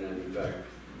Township, and in fact,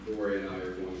 Lori and I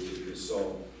are going to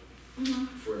consult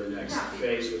for the next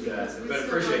phase with that. But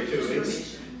appreciate too,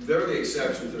 they're the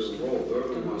exception to the rule. They're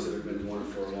the ones that have been doing it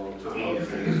for a long time.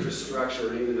 The infrastructure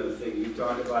and even the thing you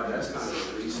talked about, that's kind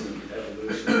of a recent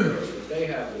evolution. But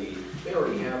they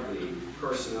already have the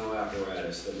personnel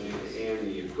apparatus, and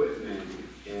the equipment,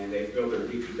 and they've built their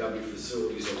DPW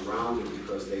facilities around it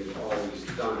because they've always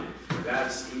done it.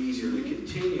 That's easier to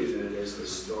continue than it is to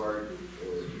start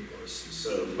or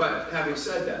so. But having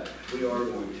said that, we are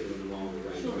going to, in the longer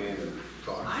range manner,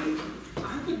 talk.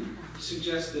 I would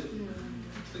suggest that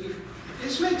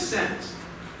this makes sense.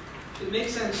 It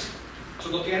makes sense to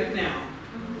look at it now.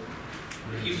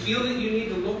 If you feel that you need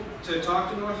to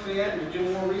talk to North Fayette and do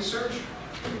more research,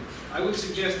 I would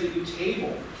suggest that you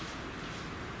table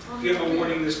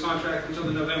awarding this contract until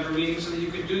the November meeting so that you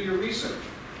could do your research.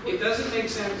 It doesn't make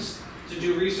sense to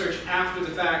do research after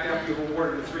the fact, after you've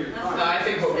awarded a 3-year No, contract. I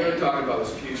think what we're talking about is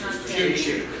future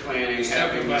strategic planning,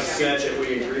 having said that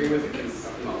we agree with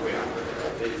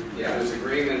there's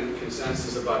agreement,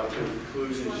 consensus about the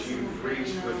conclusions you've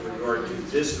reached with regard to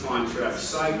this contract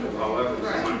cycle. However, we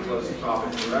want to close the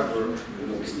topic forever, and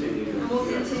we'll continue to. And we'll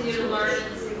continue to learn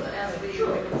and see what we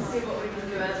can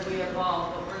do as we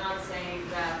evolve, but we're not saying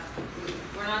that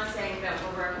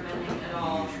we're recommending at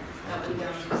all that we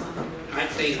don't do something. I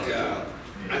think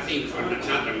for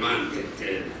another month,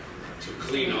 to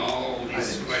clean all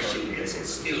this question, it's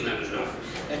still not enough.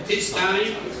 At this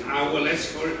time, I will ask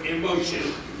for a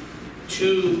motion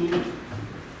to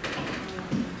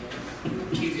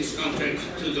keep this contract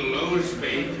to the lowest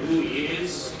paid, who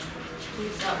is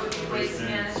That would be waste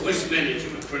management, waste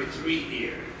management for 3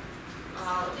 years.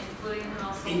 including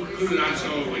household waste. Including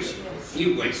household waste,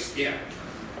 new waste, yeah.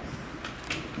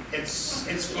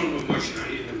 It's form of motion, I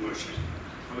need a motion.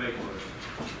 I'll make a motion.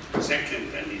 Second,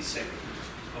 I need second.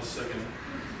 I'll second.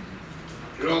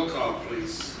 Roll call,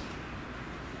 please.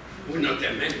 We're not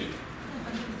that many.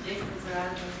 Jason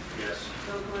Serrano, Yes.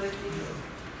 Bill Colussy,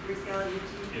 Bruce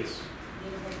Gallarducci, Yes.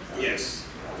 David Henderson. Yes.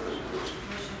 Motion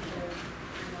carried.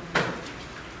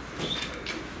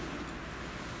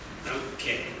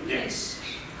 Okay, next.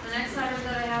 The next item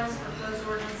that I have is proposed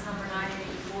ordinance number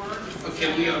 984. Okay,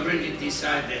 we already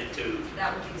decided to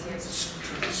That would be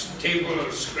tabled. table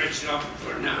or scratch it off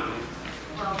for now.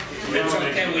 Well, It's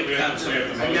okay with council. I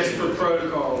guess for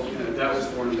protocol, that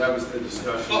was the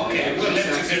discussion. Okay, well,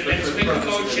 let's make For a the purpose of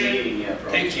the motion. meeting, yeah,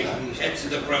 probably. Thank you. That's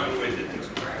the proper way to do it.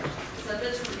 so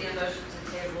this would be a motion to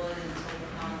table it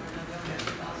until the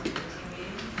November 2015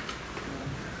 meeting.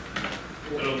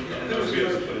 That was good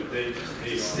to put a date on.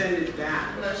 Extend it back.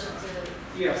 Motion to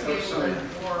Yeah, table so it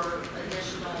for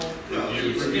additional. No,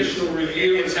 Review. additional review.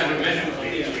 it's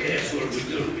automatically, that's what we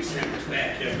do, we send it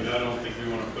back. Yeah, but I don't think we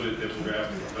want to put it that we're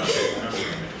having.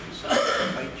 So, motion to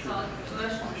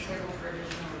table for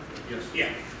additional review. Yes.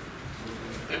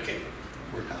 Yeah. Okay,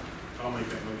 We're done. I'll make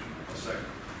that motion. I'll second.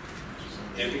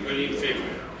 everybody in favor?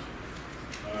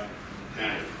 Aye.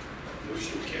 Aye.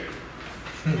 Motion carried.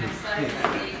 Next item is the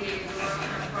ADA door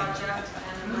project and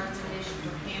a recommendation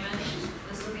for payment.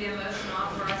 This will be a motion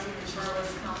authorizing the Charles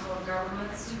Council of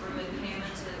Governments to remit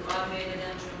payment to Automated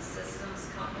Entrance Systems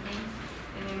Company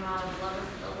in the amount of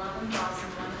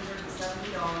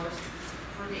 $11,170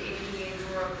 for the ADA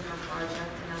door opener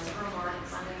project, and as per mark,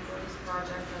 funding for this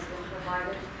project has been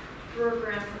provided through a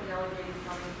grant from the Delegated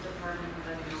Funding Department of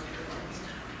Economic Development.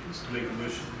 Make a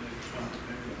motion.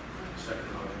 Second.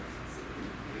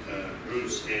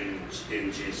 Bruce and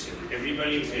Jason,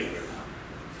 everybody in favor?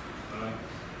 Aye.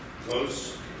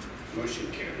 Opposed? Motion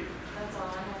carried. That's all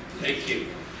I have. Thank you.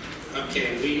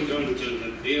 Okay, we go to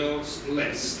the bills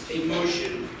list. A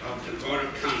motion of the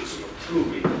Borough Council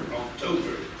approving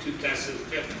October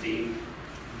 2015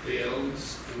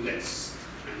 bills list.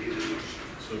 I need a motion.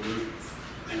 So moved.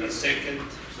 And a second.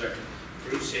 Second.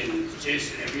 Bruce and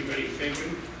Jason, everybody in favor?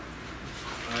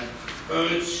 Aye.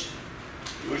 Opposed?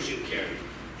 Motion carried.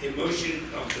 A motion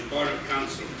of the Borough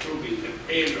Council approving the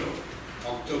payroll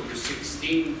October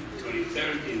 16,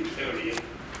 23rd, and 30th,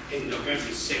 and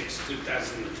November 6,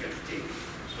 2015.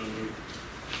 So moved.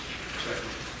 Second.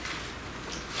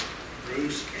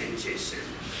 Bruce and Jason.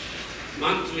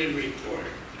 Monthly report.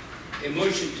 A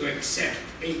motion to accept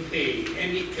and pay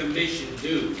any commission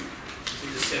due to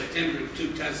the September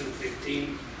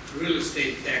 2015 real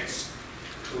estate tax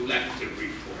collector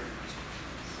report.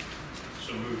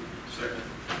 So moved. Second.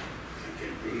 Okay,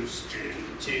 Bruce and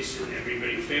Jason,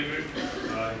 everybody in favor?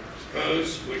 Aye.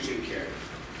 Opposed? Motion carried.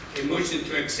 A motion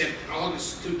to accept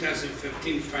August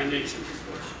 2015 financial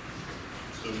report.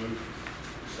 So moved.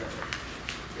 Second.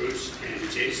 Bruce and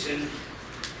Jason,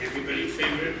 everybody in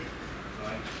favor?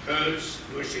 Aye. Opposed?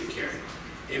 Motion carried.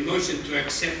 A motion to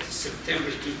accept the September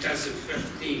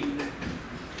 2015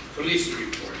 police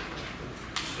report.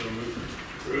 So moved.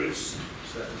 Bruce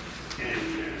Second.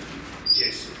 and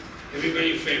Jason,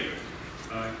 everybody in favor?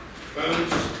 Aye.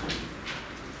 Opposed?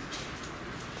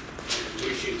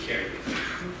 Motion carried.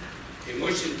 A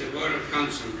motion to Borough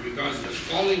Council regards the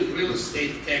following real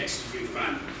estate tax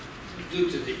refund due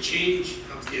to the change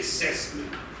of the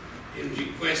assessment and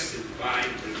requested by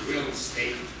the real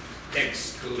estate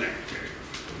tax collector.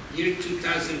 Year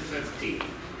 2015,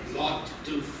 lot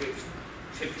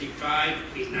 255,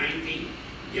 P90,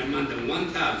 the amount of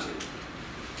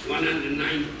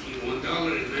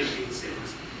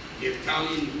 $1,191.19. The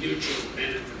Italian Mutual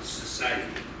Benefit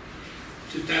Society.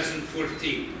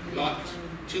 2014, lot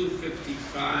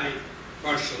 255,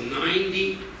 partial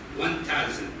 90,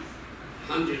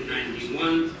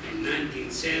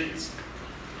 $1,191.19.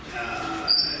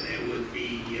 It would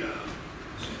be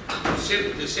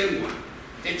the same one.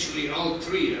 Actually, all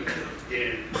three of them.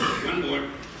 There, one more.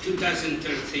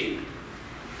 2013,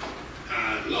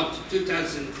 lot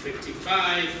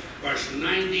 2055, partial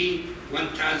 90,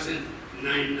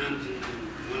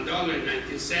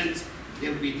 $1,901.19.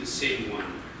 They'll be the same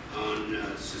one on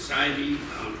Society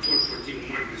on 414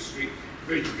 Market Street,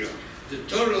 Bridgeville. The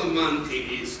total amount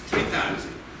is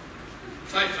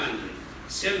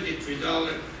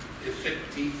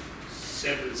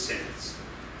 $3,573.57.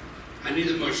 I need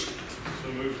a motion.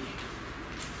 So moved.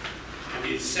 I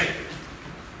need a second.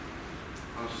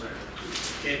 I'll second.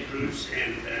 Okay, Bruce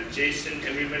and Jason,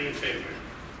 everybody in favor?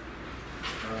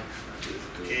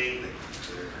 Okay.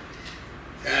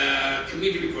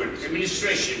 Committee report,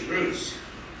 administration, Bruce.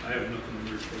 I have nothing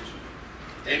to report.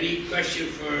 Any question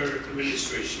for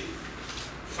administration?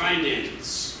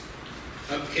 Finance.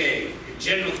 Okay,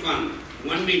 general fund,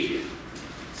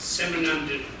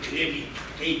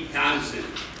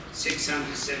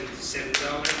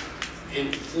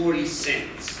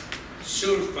 $1,788,677.40.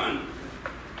 Sewer fund,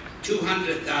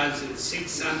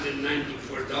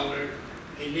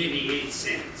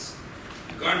 $200,694.88.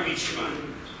 Garbage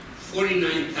fund,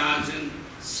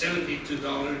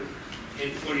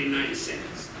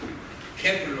 $49,072.49.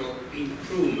 Capital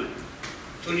improvement,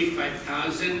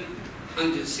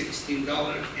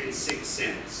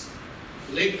 $25,116.06.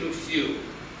 Liquid fuel,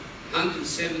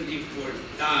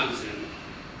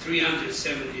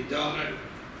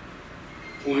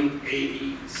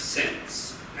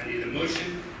 $174,370.80. I need a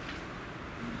motion.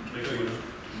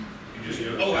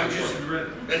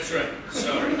 That's right,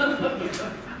 sorry.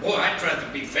 Oh, I tried to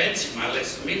be fancy my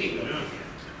last meeting.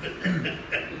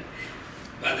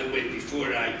 By the way,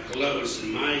 before I close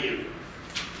my,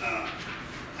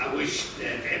 I wish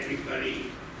that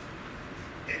everybody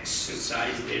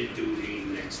exercise their duty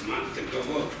next month to go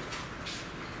vote.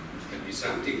 It'd be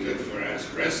something good for us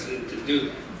residents to do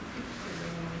that.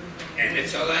 And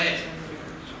that's all I have.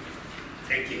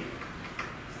 Thank you.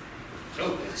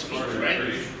 Oh, that's me,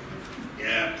 right?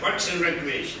 Yeah, Parks and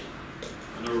Recreation.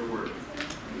 No report.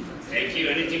 Thank you.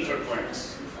 Anything for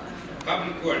Parks?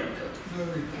 Public Work. No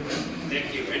report.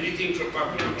 Thank you. Anything for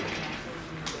Public Work?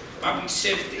 Public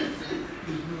Safety. He's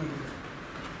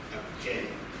not here. Okay.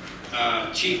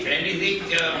 Chief, anything?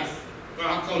 Well,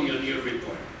 I'll call you on your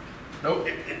report. Nope.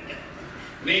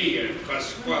 Mayor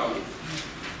Pasquale.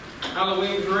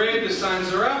 Halloween parade, the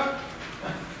signs are up.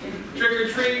 Trick or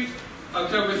treat,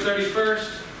 October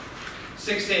 31st,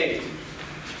 6 to 8.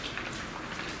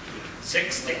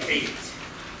 6 to 8.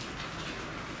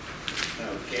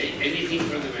 Okay. Anything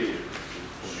for the mayor?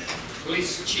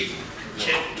 Police Chief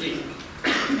Chet Lee.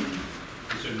 You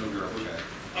said no report.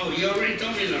 Oh, you already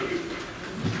told me no report.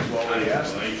 Well, I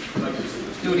asked.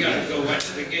 You gotta go watch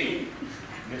the game.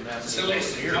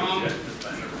 Solicitor, come on.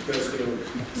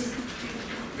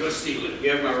 Go Steelers. You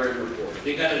have my written report.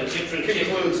 They got a different kick.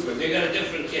 They got a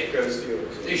different kick. Go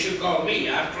Steelers. They should call me.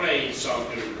 I played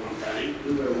soccer one time.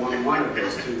 We would have won one of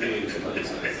those 2 games at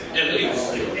least. At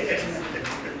least.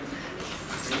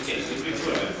 Okay,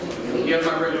 before. You have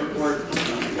my written report.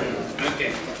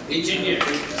 Okay. Engineer,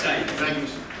 sign. Thank you,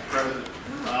 Mr. President.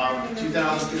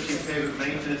 2015 pavement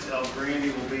maintenance, El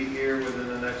Grande will be here within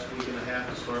the next week and a half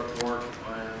to start work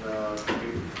and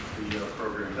get the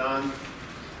program done.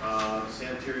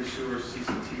 Sanitary sewer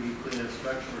CCTV clean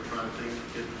inspection, we're trying to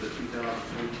get the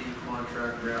 2014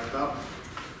 contract wrapped up.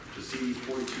 The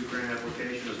CD42 grant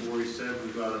application, as Lori said,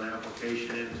 we've got an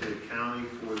application into the county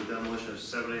for the demolition of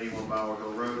 781 Bower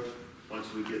Hill Road.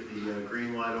 Once we get the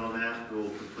green light on that, we'll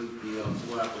complete the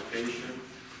full application.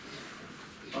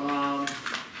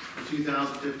 The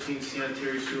 2015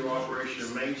 sanitary sewer operation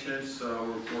and maintenance,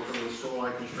 we're working with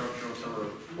Solar construction on some of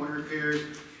the point repairs,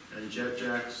 and Jet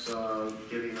Jack's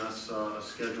giving us a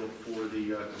schedule for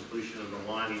the completion of the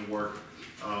lining work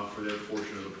for their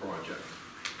portion of the project.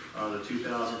 The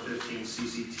 2015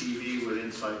 CCTV with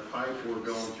Insight Pipe, we're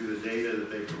going through the data that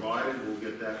they provided. We'll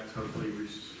get that hopefully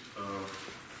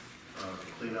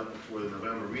cleaned up before the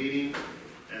November meeting.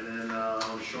 And then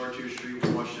on Chartier Street,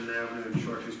 Washington Avenue and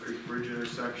Chartiers Creek Bridge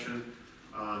intersection,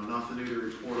 nothing new to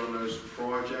report on those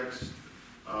projects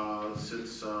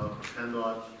since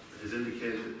PennDOT has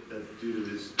indicated that due to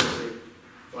this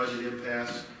budget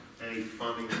impasse, any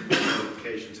funding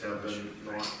notifications have been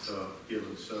not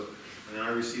given. So, and I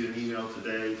received an email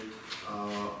today.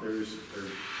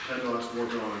 PennDOT's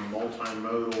working on a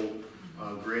multimodal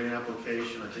grant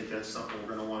application. I think that's something we're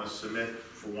going to want to submit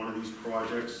for one of these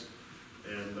projects.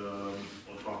 And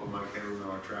we'll talk with Mike Henry,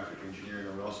 our traffic engineer.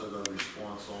 And we also got a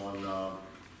response on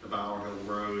the Bower Hill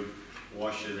Road,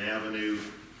 Washington Avenue.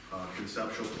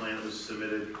 Conceptual plan was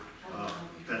submitted.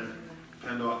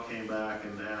 PennDOT came back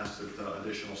and asked that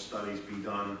additional studies be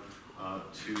done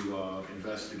to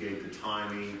investigate the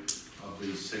timing of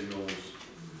the signals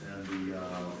and the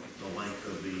length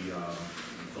of the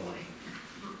lane.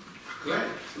 Good.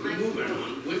 We're moving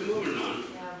on.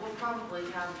 Yeah, we'll probably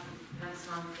have next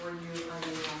month for you a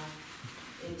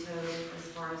total as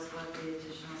far as what the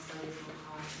additional studies will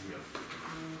cost.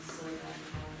 So that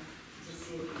to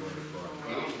see if we'll move forward.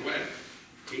 Well, well,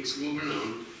 keeps moving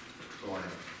on. Go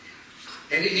ahead.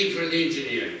 Anything for the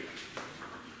engineer?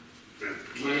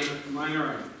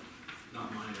 Minor,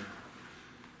 not minor.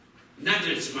 Not that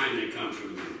it's mine that comes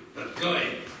from me, but go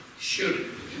ahead, shoot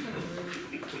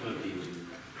it.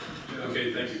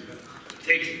 Okay, thank you.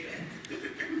 Take it back.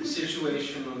 The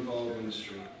situation on Baldwin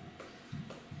Street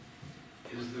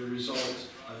is the result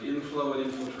of inflow and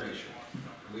infiltration.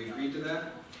 Are we agreed to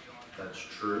that? That's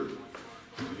true.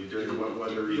 During the wet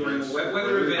weather During events. the wet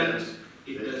weather event,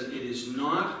 it is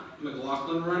not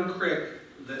McLaughlin Run Creek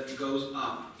that goes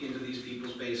up into these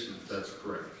people's basements. That's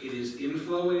correct. It is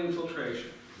inflow and infiltration,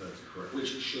 That's correct. which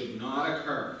should not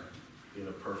occur. In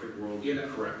a perfect world, In a-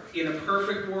 correct. In a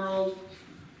perfect world,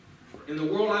 in the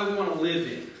world I want to live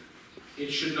in,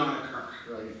 it should not occur,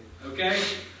 Right. okay?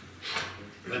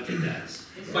 But it does.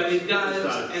 But it does, It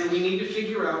does. and we need to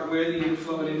figure out where the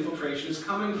inflow and infiltration is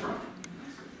coming from.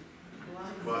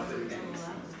 Well, I think it's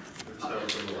done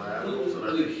from the laterals, and I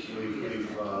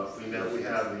think we know we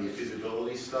have the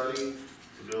feasibility study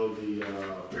to build the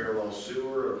parallel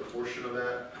sewer, or a portion of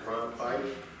that run pipe,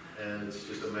 and it's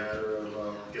just a matter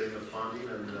of getting the funding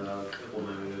and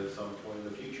implementing it at some point in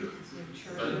the future.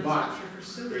 But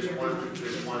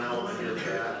there's one element here,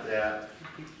 Pat, that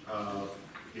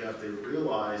you have to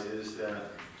realize is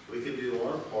that we can do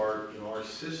our part in our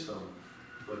system,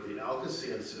 but the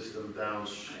Alcosan system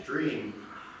downstream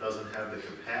doesn't have the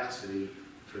capacity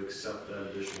to accept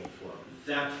that additional flow.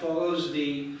 That follows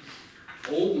the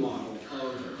old model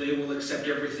of they will accept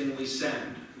everything we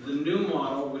send. The new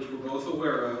model, which we're both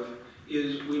aware of,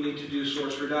 is we need to do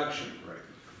source reduction. Right.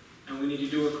 And we need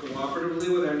to do it cooperatively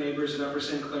with our neighbors at Upper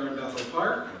St. Clair and Bethel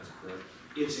Park. That's correct.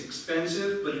 It's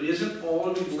expensive, but it isn't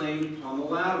all to be blamed upon the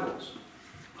laterals.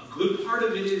 A good part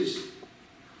of it is,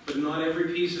 but not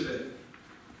every piece of it.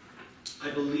 I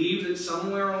believe that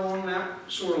somewhere along that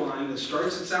sewer line that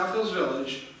starts at South Hills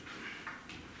Village,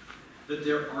 that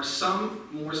there are some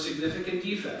more significant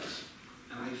defects.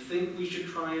 And I think we should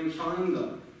try and find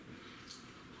them.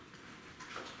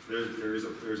 There's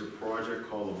a project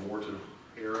called the Morton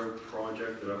Harrow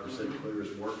project that Upper St. Clair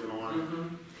is working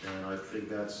on. And I think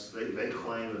they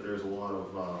claim that there's a lot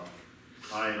of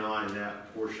I&I in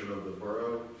that portion of the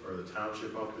borough, or the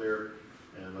township up there.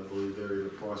 And I believe they're in the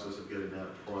process of getting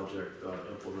that project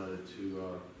implemented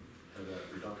to have that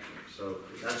reduction. So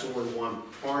that's only one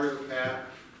part of that.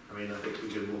 I mean, I think we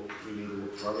need to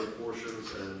look for other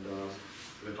portions, and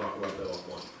we can talk about that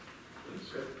offline.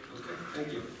 Okay. Okay,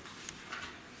 thank you.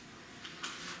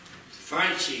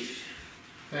 Fire chief.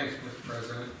 Thanks, Mr.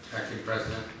 President, acting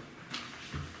president.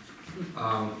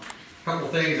 Couple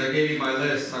things, I gave you my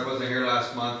list. I wasn't here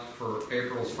last month for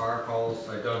April's fire calls.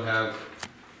 I don't have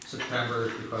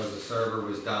September's because the server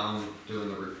was down doing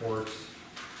the reports.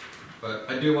 But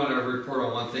I do want to report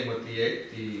on one thing with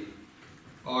the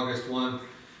August one.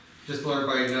 Just to let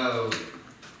everybody know,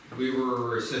 we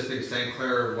were assisting St.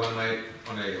 Clair one night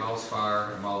on a house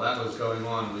fire, and while that was going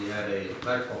on, we had a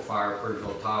electrical fire at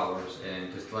Bridgeville Towers.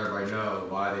 And just to let everybody know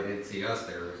why they didn't see us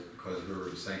there is because we were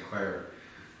in St. Clair.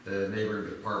 The neighboring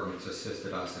departments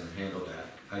assisted us and handled that.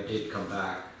 I did come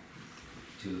back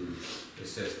to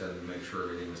assist them and make sure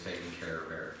everything was taken care of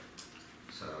there.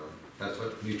 So that's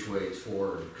what mutual aid's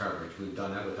for and coverage. We've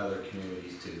done that with other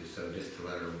communities too, so just to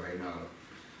let everybody know.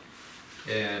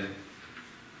 And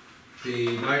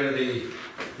the night of the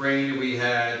rain we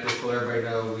had, just to let everybody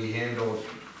know,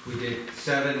 we did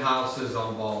 7 houses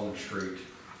on Baldwin Street.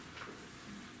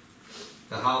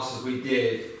 The houses we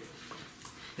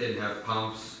didn't have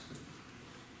pumps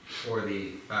or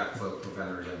the backflow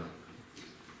preventers in them.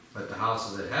 But the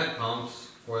houses that had pumps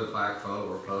or the backflow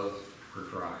were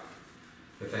dry.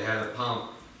 If they had a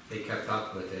pump, they kept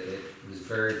up with it. It was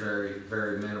very, very,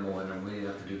 very minimal, and we didn't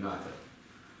have to do nothing.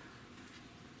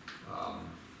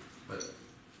 But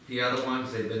the other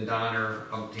ones, they've been down there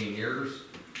umpteen years.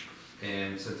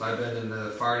 And since I've been in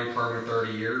the fire department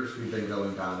 30 years, we've been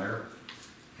going down there.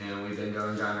 And we've been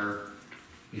going down there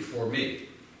before me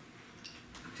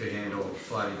to handle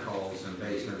flooding calls and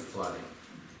basement flooding.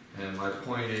 And my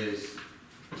point is,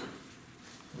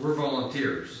 we're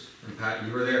volunteers. And Pat,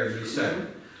 you were there and you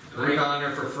said, we're down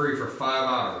there for free for 5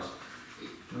 hours.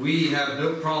 We have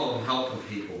no problem helping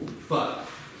people, but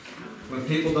when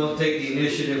people don't take the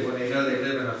initiative when they know they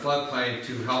live in a floodplain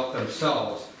to help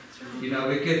themselves,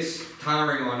 it gets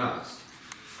tiring on us.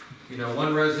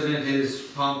 One resident,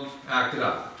 his pump acted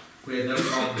up. We had no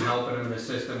problem helping him in the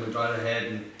system. We got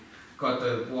ahead and got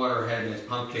the water ahead, and his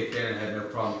pump kicked in and had no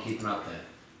problem keeping up then.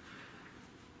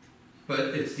 But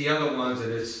it's the other ones that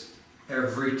it's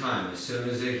every time. As soon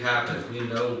as it happens, we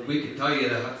can tell you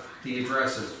the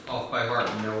addresses off by heart.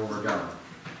 We know where we're going.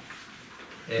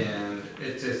 And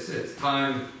it's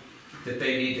time that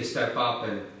they need to step up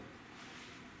and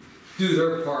do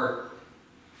their part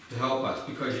to help us,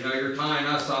 because you know, you're tying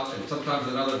us up and sometimes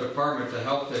another department to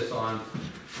help this on.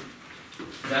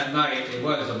 That night, it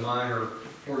was a minor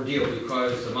ordeal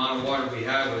because the amount of water we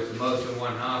had was the most in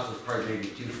one house was probably maybe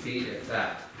 2 feet, if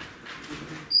that.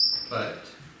 But,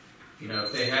 you know,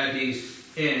 if they had these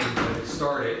in when it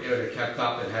started, it would have kept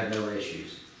up and had no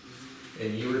issues.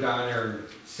 And you were down there and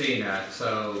seeing that,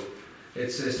 so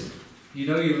it's just, you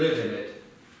know, you live in it.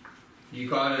 You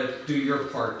gotta do your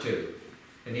part too.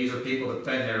 And these are people that've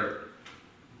been there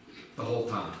the whole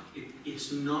time.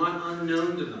 It's not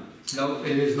unknown to them. No,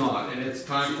 it is not, and it's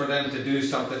time for them to do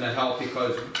something to help,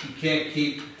 because you can't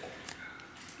keep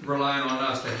relying on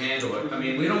us to handle it. I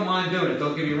mean, we don't mind doing it,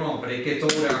 don't get me wrong, but it gets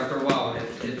old after a while,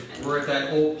 and we're at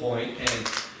that old point,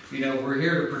 and, you know, we're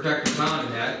here to protect the town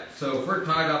in that, so if we're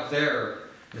tied up there,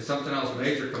 and something else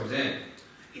major comes in,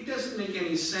 It doesn't make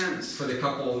any sense. for the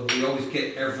couple we always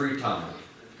get every time.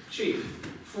 Chief,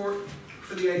 for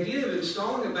the idea of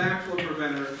installing a backflow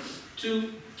preventer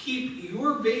to keep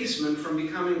your basement from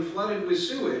becoming flooded with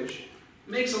sewage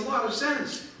makes a lot of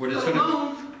sense. What is Let gonna-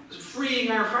 alone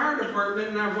freeing our fire department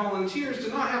and our volunteers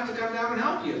to not have to come down and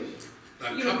help you.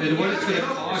 You know, And what you it's gotta gonna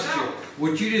help cost you, yourself.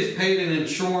 what you just paid in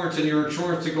insurance and your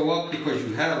insurance to go up because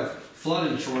you have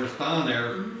flood insurance down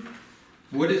there,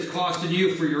 what it's costing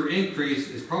you for your increase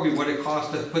is probably what it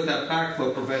costs to put that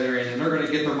backflow preventer in, and they're gonna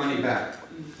get their money back.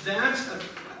 That's,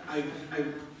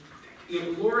 you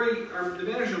know, Lori, the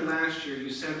manager last year, you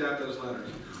sent out those letters.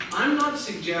 I'm not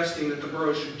suggesting that the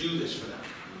borough should do this for them.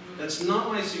 That's not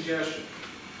my suggestion.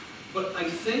 But I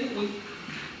think we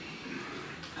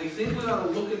ought to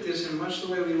look at this in much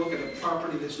the way we look at a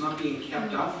property that's not being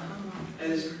kept up,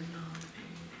 as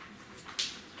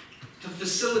to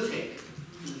facilitate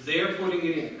their putting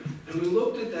it in. And we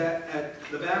looked at that, at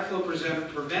the backflow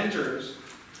preventers,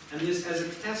 and this as a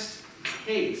test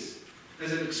case,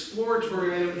 as an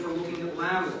exploratory item for looking at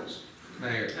laterals.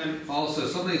 Mayor, And also,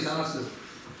 some of these houses,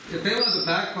 if they don't have a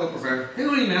backflow preventer, they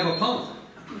don't even have a pump.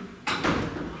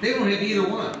 They don't have either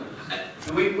one.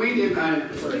 And we did kind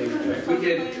of, sorry, we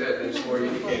did, as Lori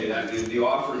indicated, I mean, the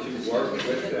offer to work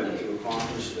with them to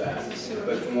accomplish that.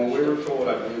 But from what we were told,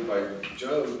 I believe by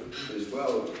Joe as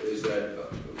well, is that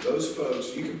those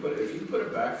folks, you can put, if you put a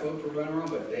backflow preventer on,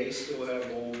 but they still have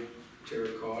old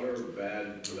terracotta or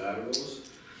bad laterals,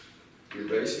 you're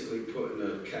basically putting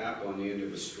a cap on the end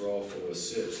of a straw full of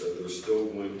soot, so they're still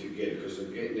going to get it, because they're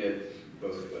getting it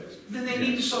both ways. then they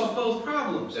need to solve both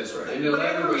problems. That's right. And the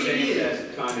letter was aimed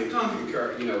at kind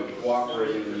of, you know,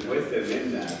 cooperating with them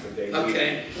in that, but they.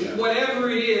 Okay. Yeah.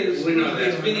 Whatever it is, We know that.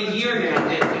 it's been a year now.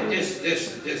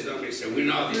 This don't make sense. We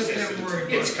know this is,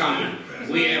 it's coming.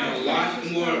 We have a lot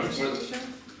more for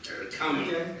coming.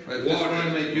 Okay. But just want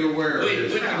to make you aware of When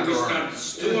this. do we start?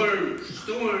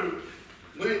 Storm,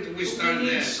 when do we start We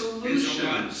need that?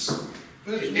 solutions.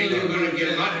 And then you're gonna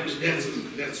get a lot,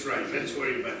 that's right, let's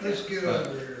worry about that. Let's get over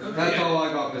here. That's all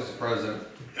I got, Mr. President.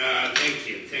 Thank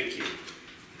you.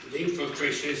 The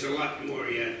infiltration is a lot more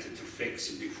yet to fix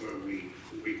before we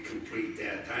complete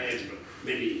that. I had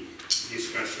many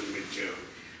discussions with Joe.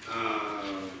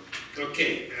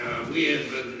 Okay, we have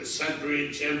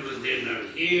Sudbridge, Embledon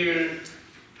are here,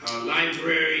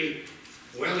 library.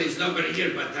 Well, there's nobody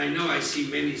here, but I know I see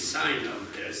many signs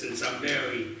out there since I'm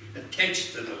very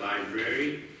attached to the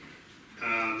library.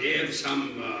 They have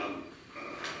some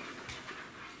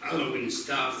Halloween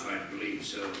stuff, I believe,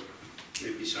 so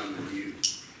maybe some of you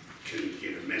can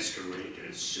get a masquerade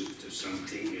suit or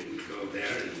something and go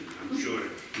there, and I'm sure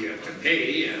you have to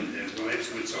pay, and well,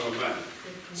 that's what it's all about.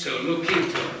 So look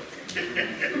into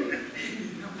it.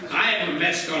 I have a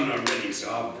mask on already,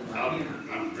 so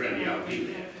I'm ready, I'll be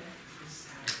there.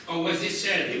 Oh, was it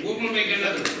Saturday? We'll make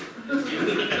another one.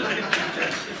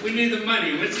 We need the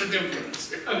money, what's the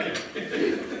difference? Okay.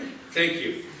 Thank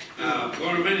you.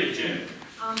 Borough Manager.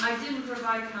 I didn't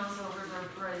provide council a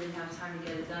report, I didn't have time to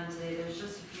get it done today, there's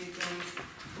just a few things.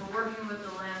 We're working with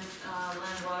the Land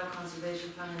Water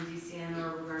Conservation Fund and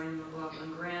DCNR regarding the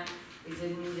blawin grant. We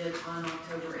did meet it on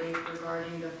October 8th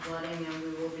regarding the flooding, and we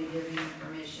will be giving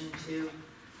information to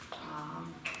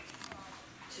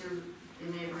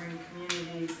the neighboring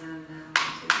communities and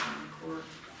to court.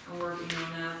 I'm working on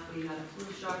that. We had a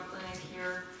flu shot clinic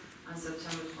here on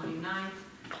September 29th.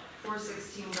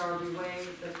 416 Darby Way,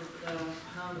 the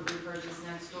home that we purchased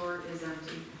next door is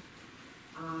empty.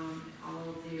 All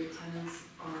of the tenants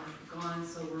are gone,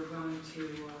 so we're going to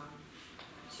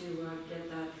get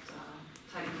that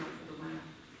tightened up for the winter.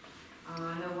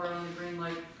 I know we're on the Green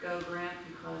Light Go grant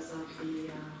because of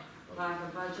the lack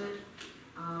of budget.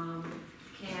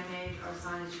 KMA, our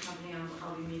signage company,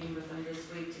 I'll be meeting with them this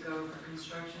week to go over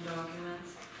construction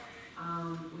documents.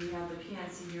 We have the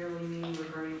PNC yearly meeting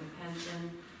regarding the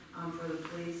pension for the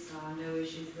police, no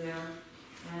issues there.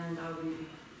 And we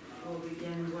will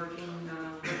begin working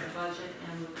with the budget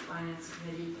and with the finance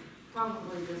committee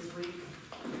probably this week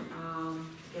to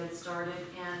get started.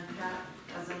 And Pat,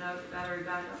 as a note, battery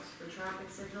backups for traffic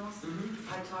signals.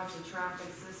 I talked to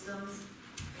Traffic Systems,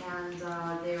 and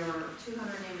they are $280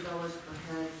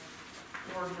 per head.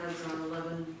 4 heads are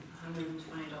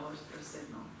 $1,120 per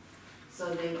signal.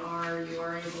 So you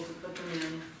are able to put them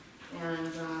in,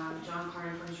 and John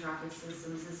Carney from Traffic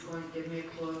Systems is going to give me a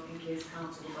quote in case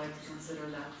council would like to consider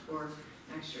that for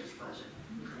next year's budget.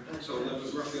 Okay. So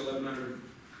roughly 1,100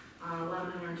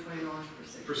 $1,120 per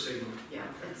signal. per signal. Yeah,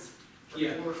 it's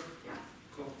Yeah. yeah.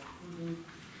 Cool.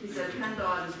 He said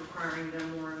PennDOT is requiring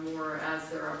them more and more as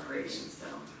they're upgrading, so.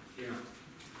 Yeah.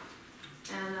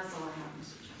 And that's all I have,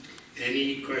 Mr. Chairman.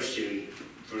 Any question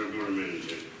for the board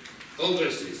manager? Old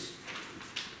business?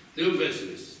 New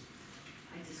business?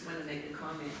 I just want to make a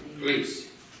comment. Please.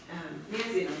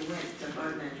 Nancy and I went to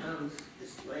Hardman Homes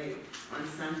display on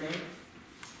Sunday,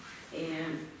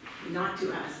 and not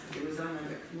to us, but there was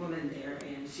another woman there,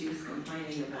 and she was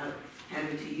complaining about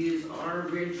having to use our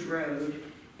Ridge Road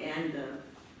and the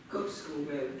Coach School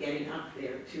Road getting up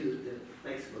there to the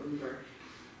place where we were.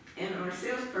 And our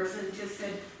salesperson just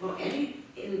said, well,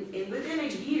 within a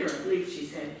year, I believe she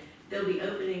said, they'll be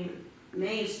opening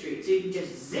Main Street, so you can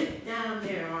just zip down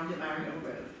there onto Bar Hill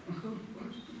Road.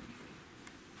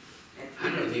 I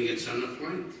don't think it's on the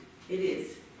point. It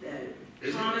is.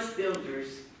 The Thomas Builders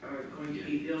are going to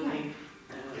be building.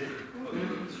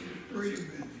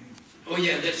 Oh,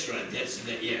 yeah, that's right,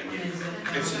 yeah.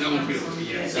 It's an old building,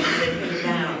 yes. Zipping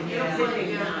down, Yeah.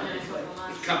 zipping down.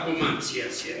 A couple months,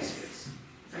 yes.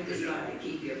 I just thought I'd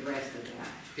keep you abreast of that.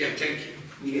 Yeah, thank you.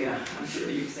 Yeah, I'm sure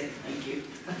you say thank you.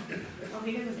 Oh,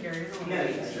 he doesn't care, he's on No, he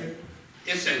Baldwin doesn't. Street.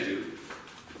 Yes, I do.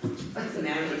 It's a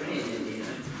matter of opinion, you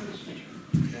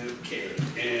know. Okay,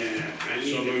 I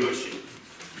need a motion.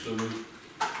 So moved.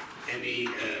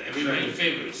 Everybody in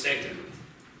favor, second?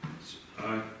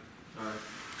 Aye.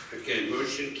 Okay,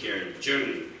 motion carried.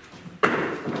 Journey.